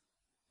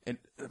 and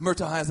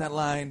Murtaugh has that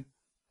line,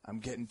 "I'm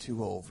getting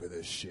too old for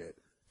this shit."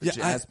 The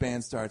jazz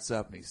band starts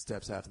up and he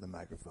steps out to the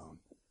microphone.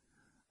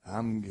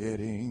 "I'm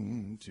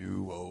getting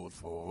too old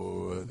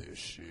for this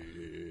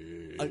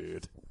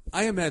shit."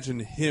 I imagine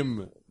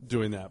him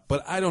doing that,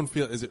 but I don't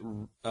feel. Is it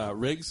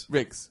Riggs?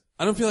 Riggs.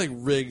 I don't feel like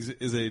Riggs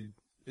is the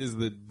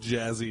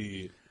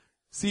jazzy.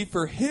 See,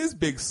 for his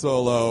big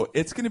solo,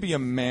 it's going to be a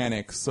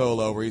manic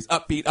solo where he's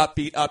upbeat,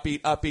 upbeat, upbeat,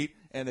 upbeat,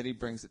 and then he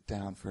brings it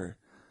down for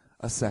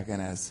a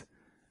second as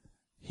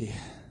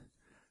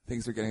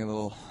things are getting a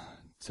little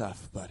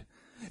tough, but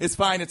it's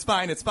fine, it's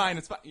fine, it's fine,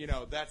 it's fine. You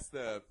know, that's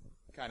the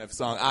kind of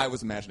song I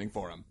was imagining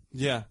for him.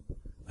 Yeah.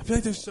 I feel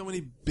like there's so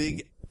many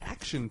big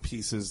action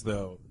pieces,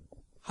 though.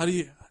 How do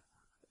you...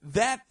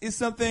 That is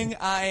something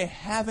I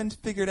haven't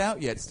figured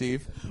out yet,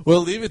 Steve. Well,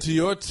 leave it to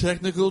your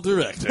technical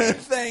director.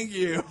 Thank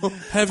you.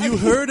 Have you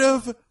heard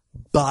of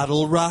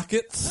bottle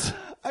rockets?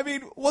 I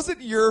mean,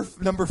 wasn't your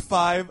number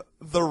 5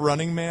 The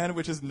Running Man,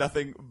 which is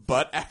nothing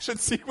but action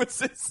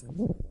sequences?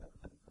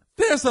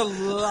 There's a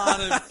lot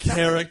of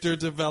character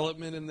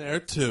development in there,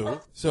 too.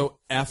 So,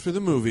 after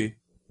the movie,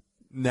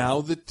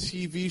 now the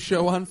TV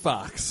show on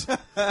Fox,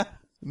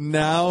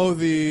 now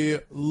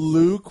the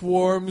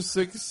lukewarm,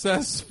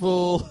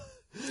 successful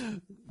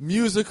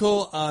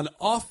musical on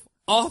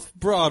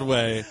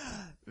off-Broadway.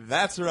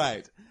 That's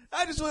right.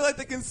 I just really like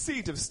the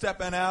conceit of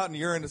stepping out and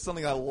you're into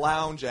something like a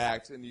lounge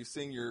act and you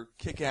sing your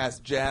kick-ass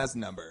jazz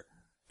number.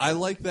 I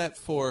like that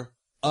for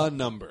a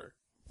number.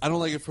 I don't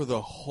like it for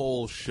the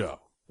whole show.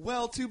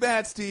 Well, too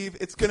bad, Steve.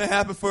 It's going to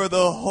happen for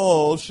the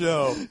whole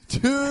show.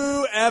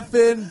 Too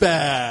effing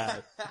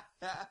bad.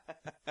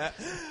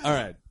 All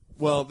right.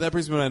 Well, that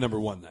brings me to my number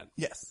 1 then.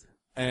 Yes.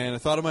 And I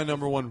thought of my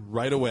number 1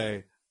 right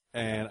away,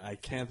 and I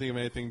can't think of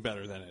anything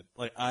better than it.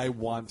 Like, I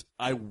want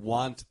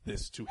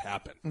this to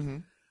happen. Mm-hmm.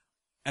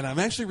 And I'm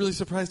actually really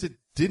surprised it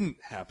didn't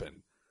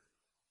happen.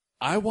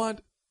 I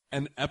want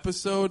an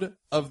episode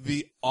of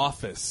The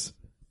Office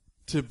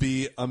to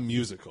be a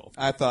musical.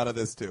 I thought of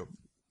this too.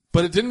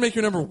 But it didn't make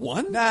your number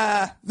 1?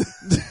 Nah.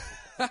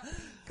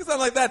 Because I'm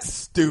like, that's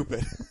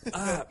stupid.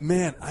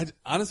 Man,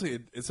 honestly,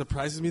 it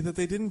surprises me that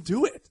they didn't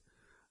do it.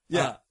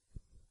 Yeah.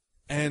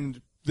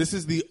 And this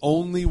is the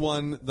only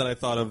one that I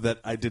thought of that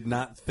I did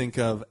not think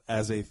of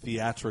as a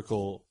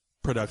theatrical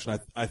production.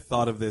 I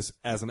thought of this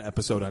as an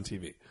episode on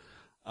TV.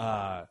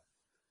 I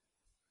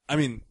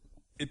mean,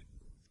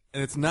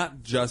 it's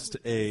not just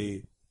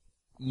a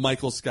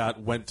Michael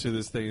Scott went to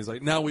this thing. He's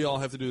like, now we all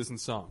have to do this in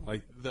song.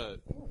 Like the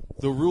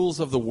rules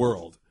of the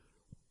world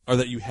are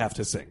that you have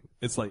to sing.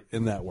 It's like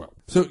in that world.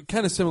 So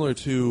kind of similar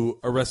to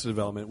Arrested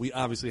Development, we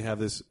obviously have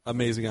this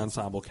amazing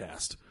ensemble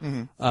cast.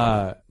 Mm-hmm.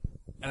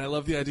 And I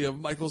love the idea of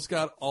Michael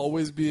Scott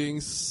always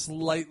being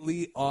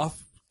slightly off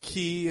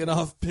key and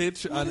off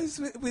pitch. What is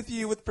with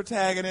you with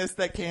protagonists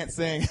that can't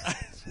sing?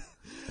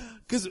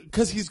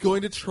 Because he's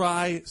going to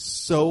try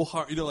so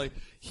hard. You know, like,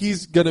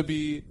 he's going to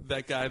be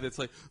that guy that's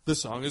like, the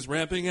song is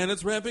ramping and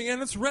it's ramping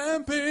and it's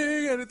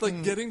ramping and it's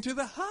like getting to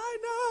the high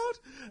note.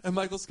 And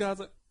Michael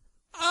Scott's like,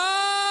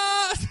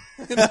 ah!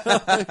 You know,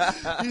 like,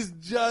 he's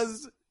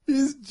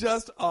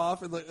just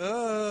off and like,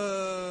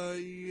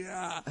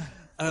 yeah.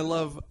 And I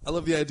love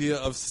the idea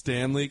of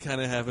Stanley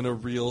kind of having a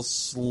real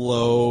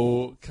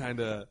slow kind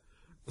of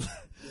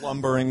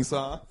lumbering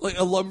song. Like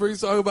a lumbering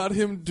song about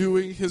him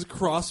doing his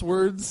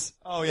crosswords.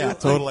 Oh, yeah,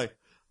 totally.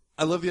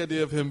 I love the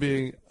idea of him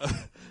being,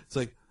 it's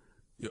like,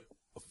 a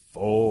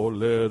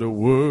 4-letter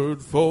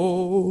word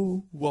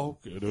for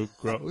walking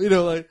across. You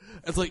know, like,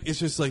 it's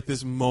just like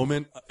this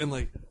moment and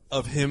like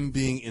of him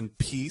being in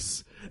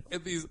peace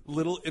and these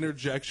little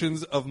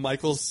interjections of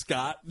Michael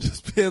Scott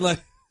just being like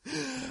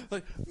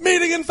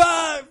meeting in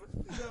 5!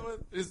 You know,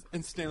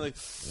 and Stanley,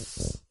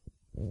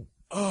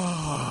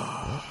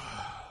 oh.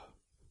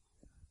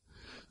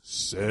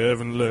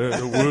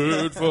 7-letter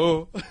word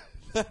for,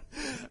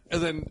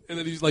 and then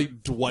he's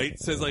like, Dwight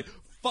says like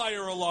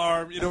fire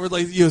alarm, you know, or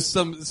like, you know,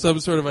 some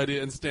sort of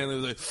idea, and Stanley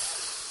was like,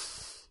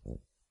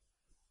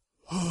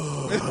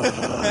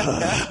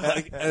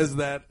 like as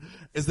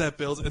that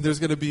builds, and there's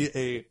gonna be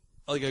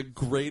a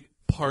great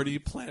party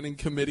planning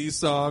committee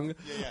song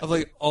of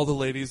like all the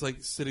ladies like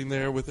sitting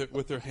there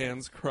with their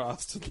hands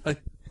crossed,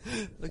 like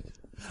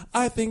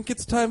I think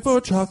it's time for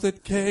a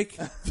chocolate cake.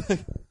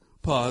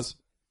 Pause.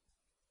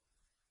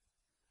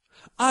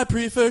 I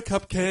prefer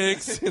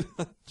cupcakes.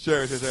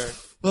 Sure.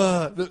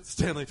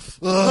 Stanley.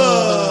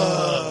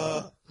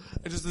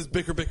 And just this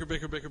bicker.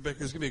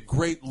 It's gonna be a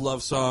great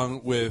love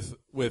song with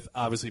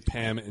obviously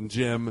Pam and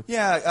Jim.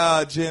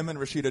 Yeah, Jim and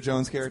Rashida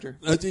Jones' character.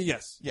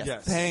 Yes.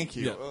 Thank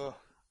you.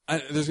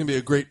 Yeah. There's gonna be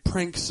a great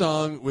prank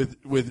song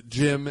with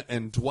Jim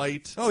and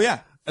Dwight. Oh yeah.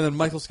 And then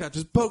Michael Scott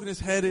just poking his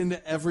head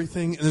into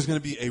everything. And there's gonna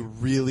be a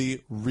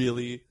really,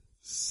 really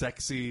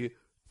sexy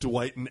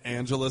Dwight and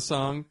Angela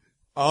song.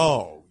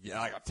 Oh, yeah,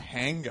 like a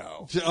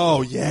tango.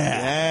 Oh,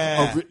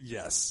 yeah. Yeah.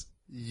 Yes.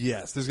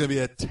 There's going to be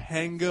a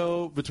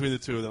tango between the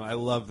two of them. I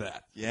love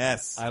that.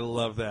 Yes. I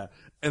love that.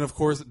 And, of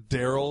course,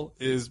 Daryl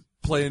is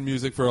playing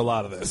music for a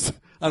lot of this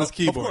on his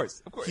keyboard.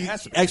 Of course. He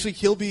has to. Actually,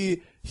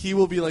 he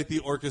will be like the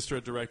orchestra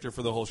director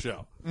for the whole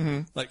show.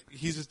 Mm-hmm. Like,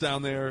 he's just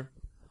down there.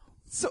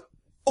 So,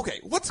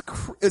 okay,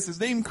 is his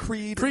name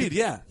Creed? Creed,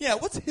 yeah. Yeah,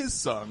 what's his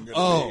song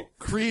gonna be?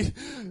 Creed.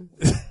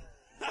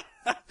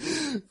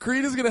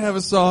 Creed is going to have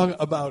a song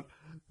about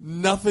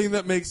nothing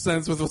that makes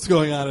sense with what's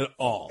going on at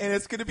all. And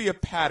it's going to be a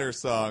patter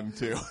song,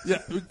 too.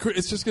 Yeah,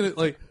 it's just going to,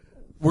 like,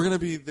 we're going to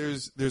be,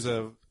 there's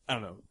a, I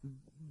don't know,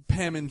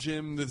 Pam and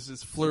Jim, this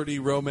is flirty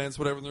romance,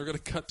 whatever, and they're going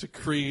to cut to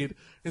Creed. And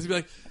he's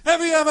going to be like, have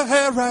you ever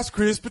had Rice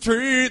Krispie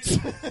treats?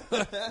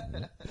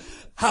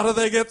 How do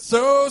they get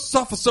so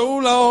soft for so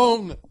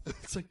long?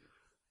 It's like,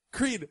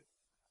 Creed,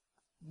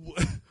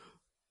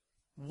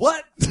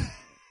 what?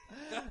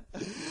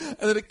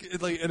 And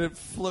then it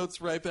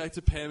floats right back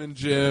to Pam and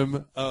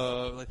Jim.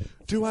 Like,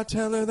 do I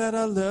tell her that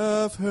I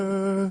love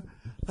her?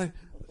 Like,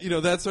 you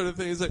know, that sort of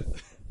thing. It's like,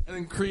 and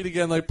then Creed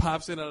again like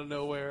pops in out of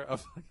nowhere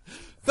of like,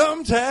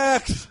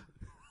 thumbtacks.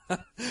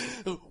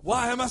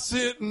 Why am I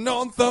sitting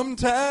on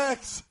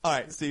thumbtacks? All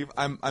right, Steve,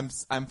 I'm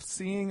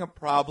seeing a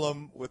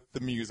problem with the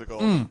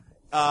musical.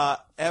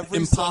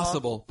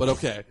 Impossible, but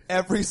okay.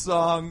 Every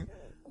song.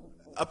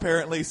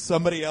 Apparently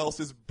somebody else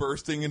is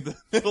bursting in the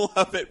middle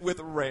of it with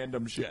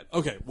random shit.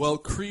 Okay, well,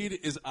 Creed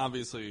is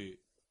obviously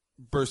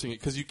bursting it,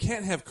 because you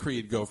can't have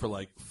Creed go for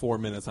like 4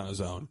 minutes on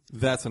his own.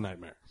 That's a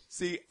nightmare.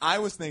 See, I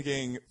was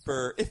thinking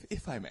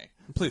if I may.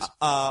 Please.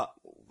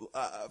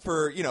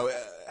 For, you know,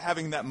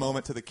 having that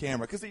moment to the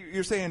camera, because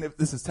you're saying if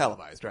this is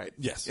televised, right?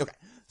 Yes. Okay.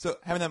 So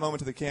having that moment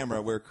to the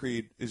camera where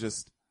Creed is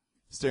just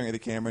staring at the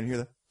camera and you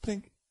hear the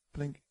plink,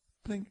 plink,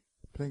 plink,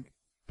 plink,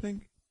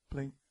 plink,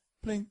 plink,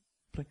 plink.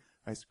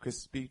 Rice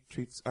Krispie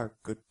treats are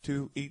good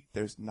to eat.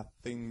 There's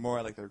nothing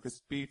more like the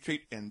crispy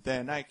treat. And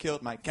then I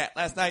killed my cat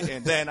last night,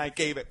 and then I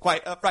gave it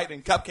quite a fright.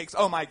 And cupcakes,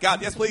 oh my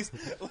God, yes please.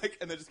 Like,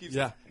 and then just keeps.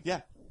 Yeah.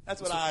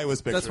 That's what I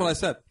was picturing. That's what I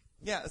said.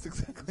 Yeah, that's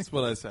exactly. That's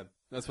what I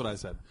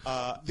said.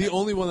 The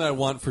only one that I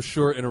want for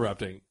sure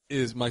interrupting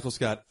is Michael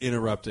Scott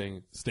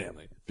interrupting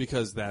Stanley,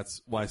 because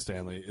that's why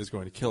Stanley is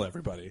going to kill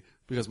everybody,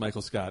 because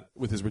Michael Scott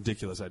with his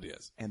ridiculous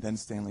ideas. And then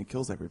Stanley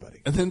kills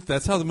everybody. And then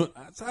that's how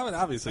it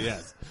obviously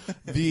ends.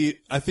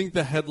 I think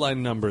the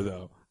headline number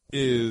though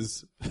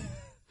is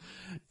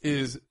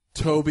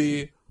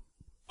Toby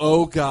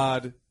oh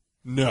God,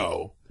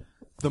 no.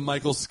 The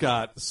Michael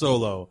Scott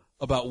solo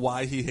about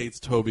why he hates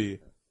Toby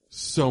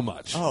so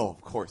much. Oh,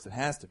 of course, it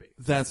has to be.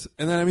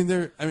 And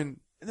then And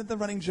then the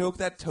running joke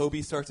that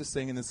Toby starts to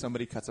sing and then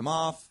somebody cuts him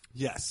off.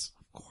 yes.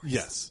 Of course.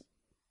 Yes.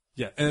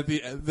 Yeah. And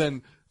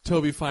then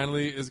Toby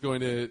finally is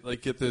going to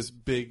get this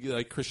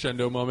big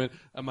crescendo moment,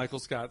 and Michael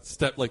Scott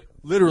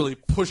literally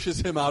pushes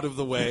him out of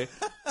the way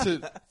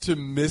to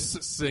miss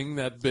sing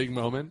that big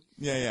moment.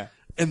 Yeah, yeah.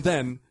 And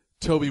then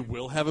Toby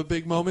will have a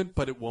big moment,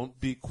 but it won't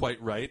be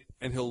quite right,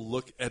 and he'll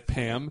look at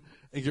Pam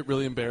and get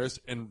really embarrassed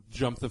and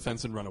jump the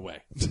fence and run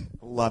away.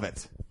 Love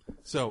it.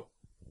 So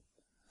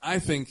I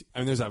think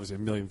there's obviously a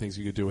million things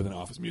you could do with an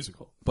Office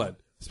musical, but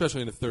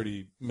especially in a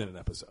 30-minute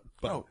episode.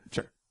 But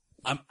sure.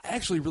 I'm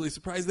actually really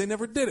surprised they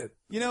never did it.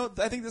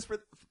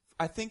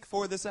 I think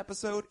for this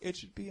episode, it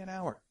should be an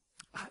hour.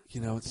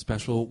 It's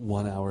special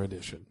 1 hour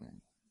edition.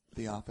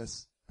 The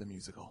Office, the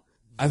musical.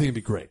 I think it'd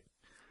be great.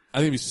 I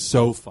think it'd be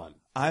so fun.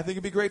 I think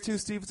it'd be great too,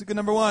 Steve. It's a good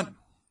number one.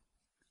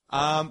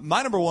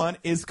 My number one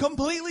is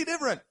completely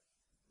different,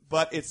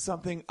 but it's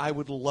something I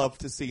would love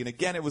to see. And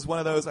again, it was one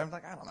of those, I'm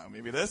like, I don't know,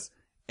 maybe this.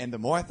 And the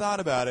more I thought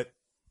about it,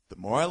 the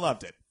more I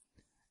loved it.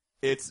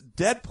 It's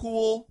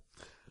Deadpool,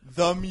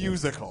 the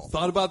musical.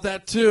 Thought about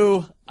that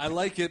too. I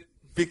like it.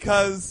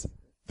 Because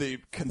the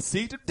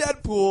conceit of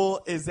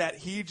Deadpool is that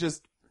he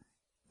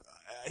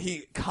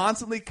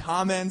constantly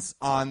comments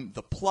on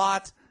the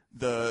plot, in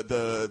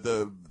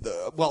the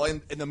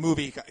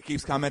movie, he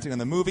keeps commenting on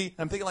the movie. And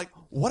I'm thinking,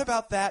 what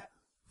about that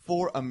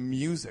for a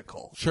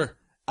musical? Sure.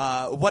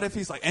 What if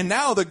he's like, and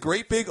now the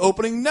great big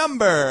opening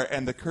number,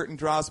 and the curtain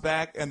draws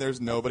back, and there's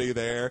nobody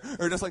there,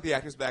 or just the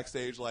actors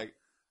backstage,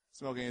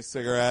 smoking his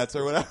cigarettes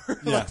or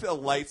whatever, Yeah. the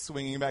lights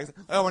swinging back.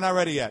 Oh, we're not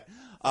ready yet.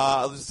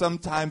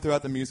 Sometime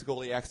throughout the musical,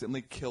 he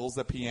accidentally kills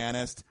the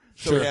pianist,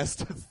 so Sure. he has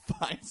to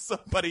find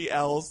somebody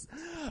else.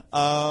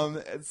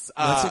 That's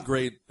a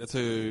great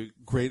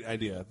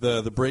idea.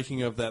 The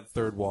breaking of that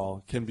third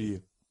wall can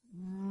be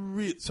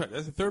sorry,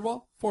 that's the third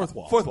wall? Fourth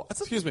wall. Fourth wall.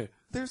 Excuse me.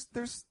 There's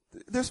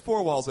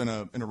four walls in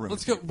a room.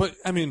 Let's go. But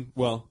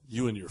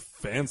you and your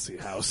fancy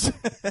house.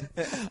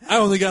 I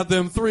only got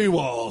them 3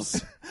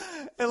 walls.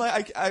 And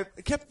I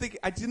kept thinking,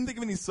 I didn't think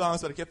of any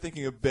songs, but I kept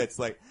thinking of bits.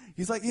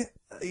 He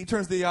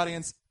turns to the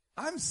audience,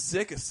 I'm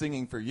sick of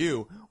singing for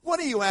you. One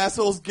of you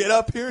assholes get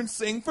up here and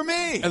sing for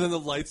me. And then the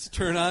lights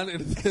turn on.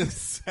 And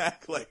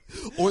Exactly.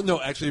 Or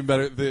no, actually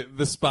better,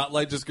 the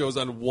spotlight just goes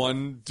on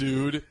one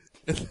dude.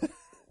 And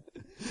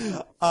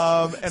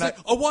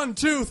a 1,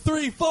 2,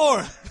 3,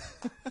 4.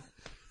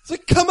 It's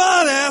like, come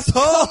on,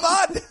 asshole! Come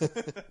on!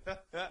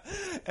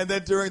 And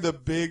then during the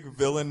big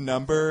villain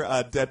number,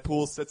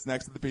 Deadpool sits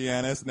next to the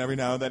pianist, and every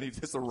now and then he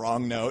hits a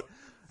wrong note.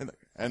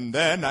 And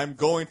then I'm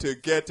going to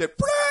get it.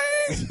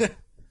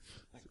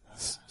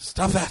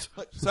 Stop that!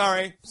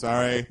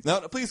 Sorry.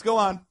 No, please go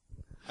on.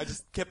 I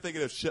just kept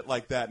thinking of shit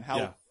like that and how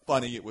Yeah.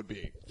 funny it would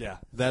be. Yeah,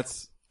 that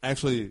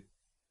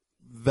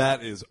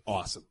is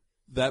awesome.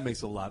 That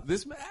makes a lot.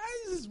 This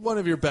is one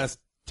of your best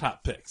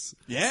top picks.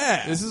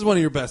 Yeah. This is one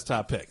of your best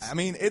top picks. I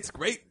mean, it's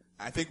great.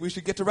 I think we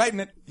should get to writing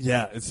it.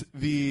 Yeah, it's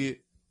the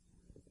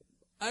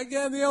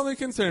only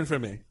concern for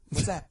me.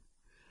 What's that?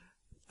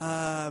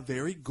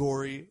 Very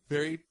gory,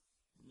 very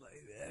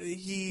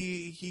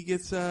he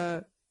gets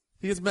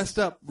messed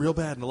up real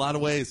bad in a lot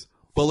of ways.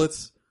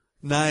 Bullets,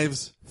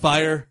 knives,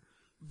 fire.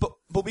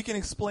 But we can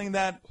explain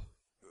that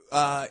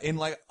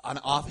in an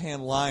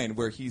offhand line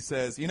where he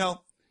says,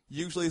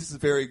 usually this is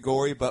very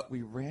gory, but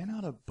we ran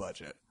out of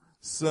budget.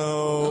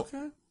 So,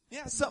 Okay.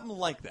 yeah, something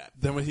like that.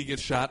 Then when he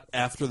gets shot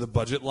after the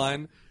budget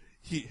line,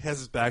 he has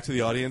his back to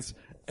the audience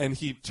and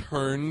he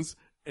turns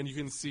and you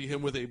can see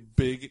him with a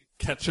big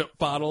ketchup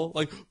bottle,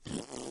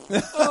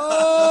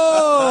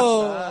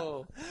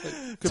 oh!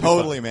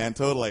 Totally, man,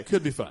 totally.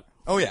 Could be fun.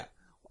 Oh, yeah.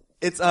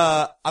 It's,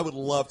 I would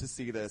love to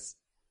see this.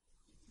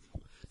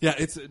 Yeah,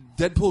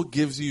 Deadpool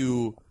gives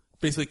you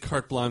basically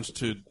carte blanche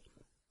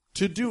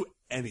to do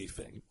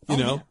anything,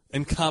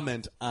 and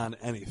comment on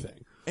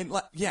anything. And,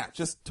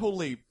 just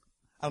totally,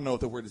 I don't know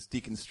if the word is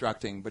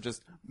deconstructing, but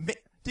just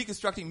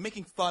deconstructing,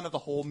 making fun of the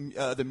whole,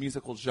 the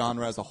musical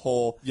genre as a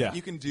whole. Yeah.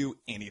 You can do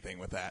anything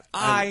with that.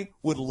 I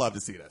would love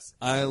to see this.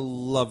 I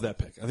love that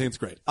pick. I think it's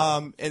great.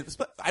 And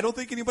I don't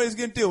think anybody's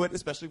going to do it,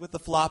 especially with the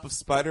flop of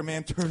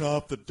Spider-Man Turn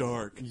Off the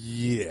Dark.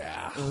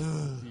 Yeah.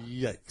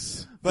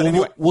 Yikes. But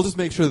anyway. We'll just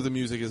make sure the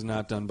music is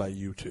not done by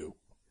U2.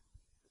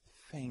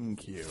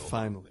 Thank you.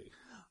 Finally.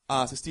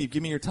 So, Steve,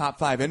 give me your top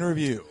 5 in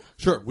review.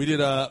 Sure. We did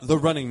The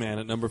Running Man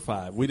at number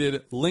 5. We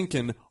did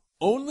Lincoln,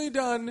 only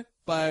done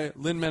by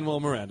Lin-Manuel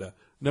Miranda.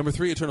 Number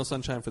 3, Eternal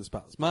Sunshine for the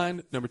Spotless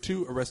Mind. Number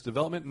 2, Arrested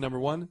Development. Number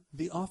 1,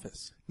 The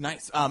Office.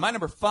 Nice. My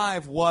number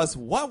 5 was,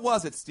 what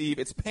was it, Steve?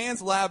 It's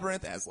Pan's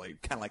Labyrinth, as kind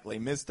of like Les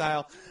Mis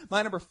style.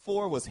 My number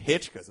 4 was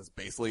Hitch, because it's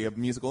basically a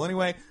musical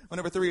anyway. My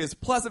number 3 is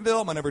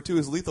Pleasantville. My number 2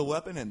 is Lethal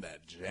Weapon in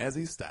that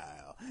jazzy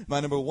style. My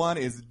number 1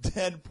 is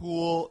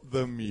Deadpool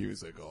the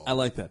musical. I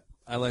like that.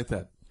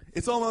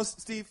 It's almost,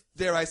 Steve,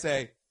 dare I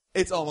say,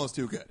 it's almost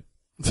too good.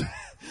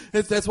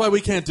 That's why we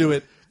can't do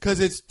it, because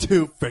it's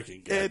too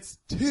freaking good. It's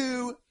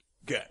too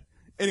Good.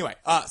 Anyway,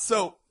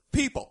 so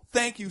people,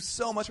 thank you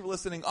so much for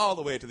listening all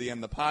the way to the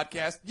end of the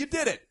podcast. You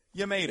did it.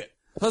 You made it.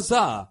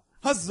 Huzzah!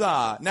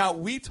 Huzzah! Now,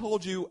 we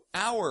told you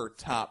our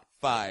top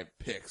 5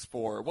 picks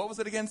for, what was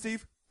it again,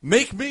 Steve?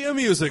 Make me a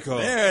musical.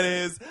 There it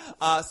is.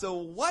 So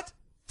what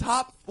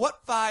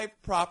 5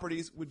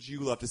 properties would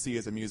you love to see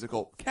as a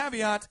musical?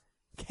 Caveat,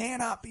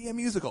 cannot be a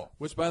musical.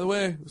 Which, by the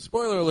way,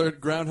 spoiler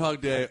alert,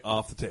 Groundhog Day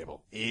off the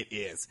table. It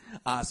is.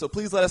 So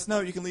please let us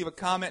know. You can leave a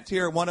comment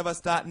here at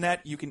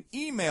oneofus.net. You can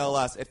email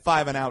us at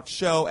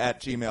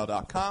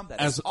 5andoutshow@gmail.com.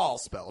 That is all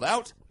spelled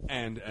out.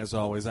 And as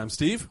always, I'm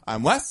Steve.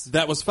 I'm Wes.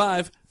 That was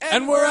 5.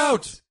 And we're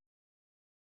out.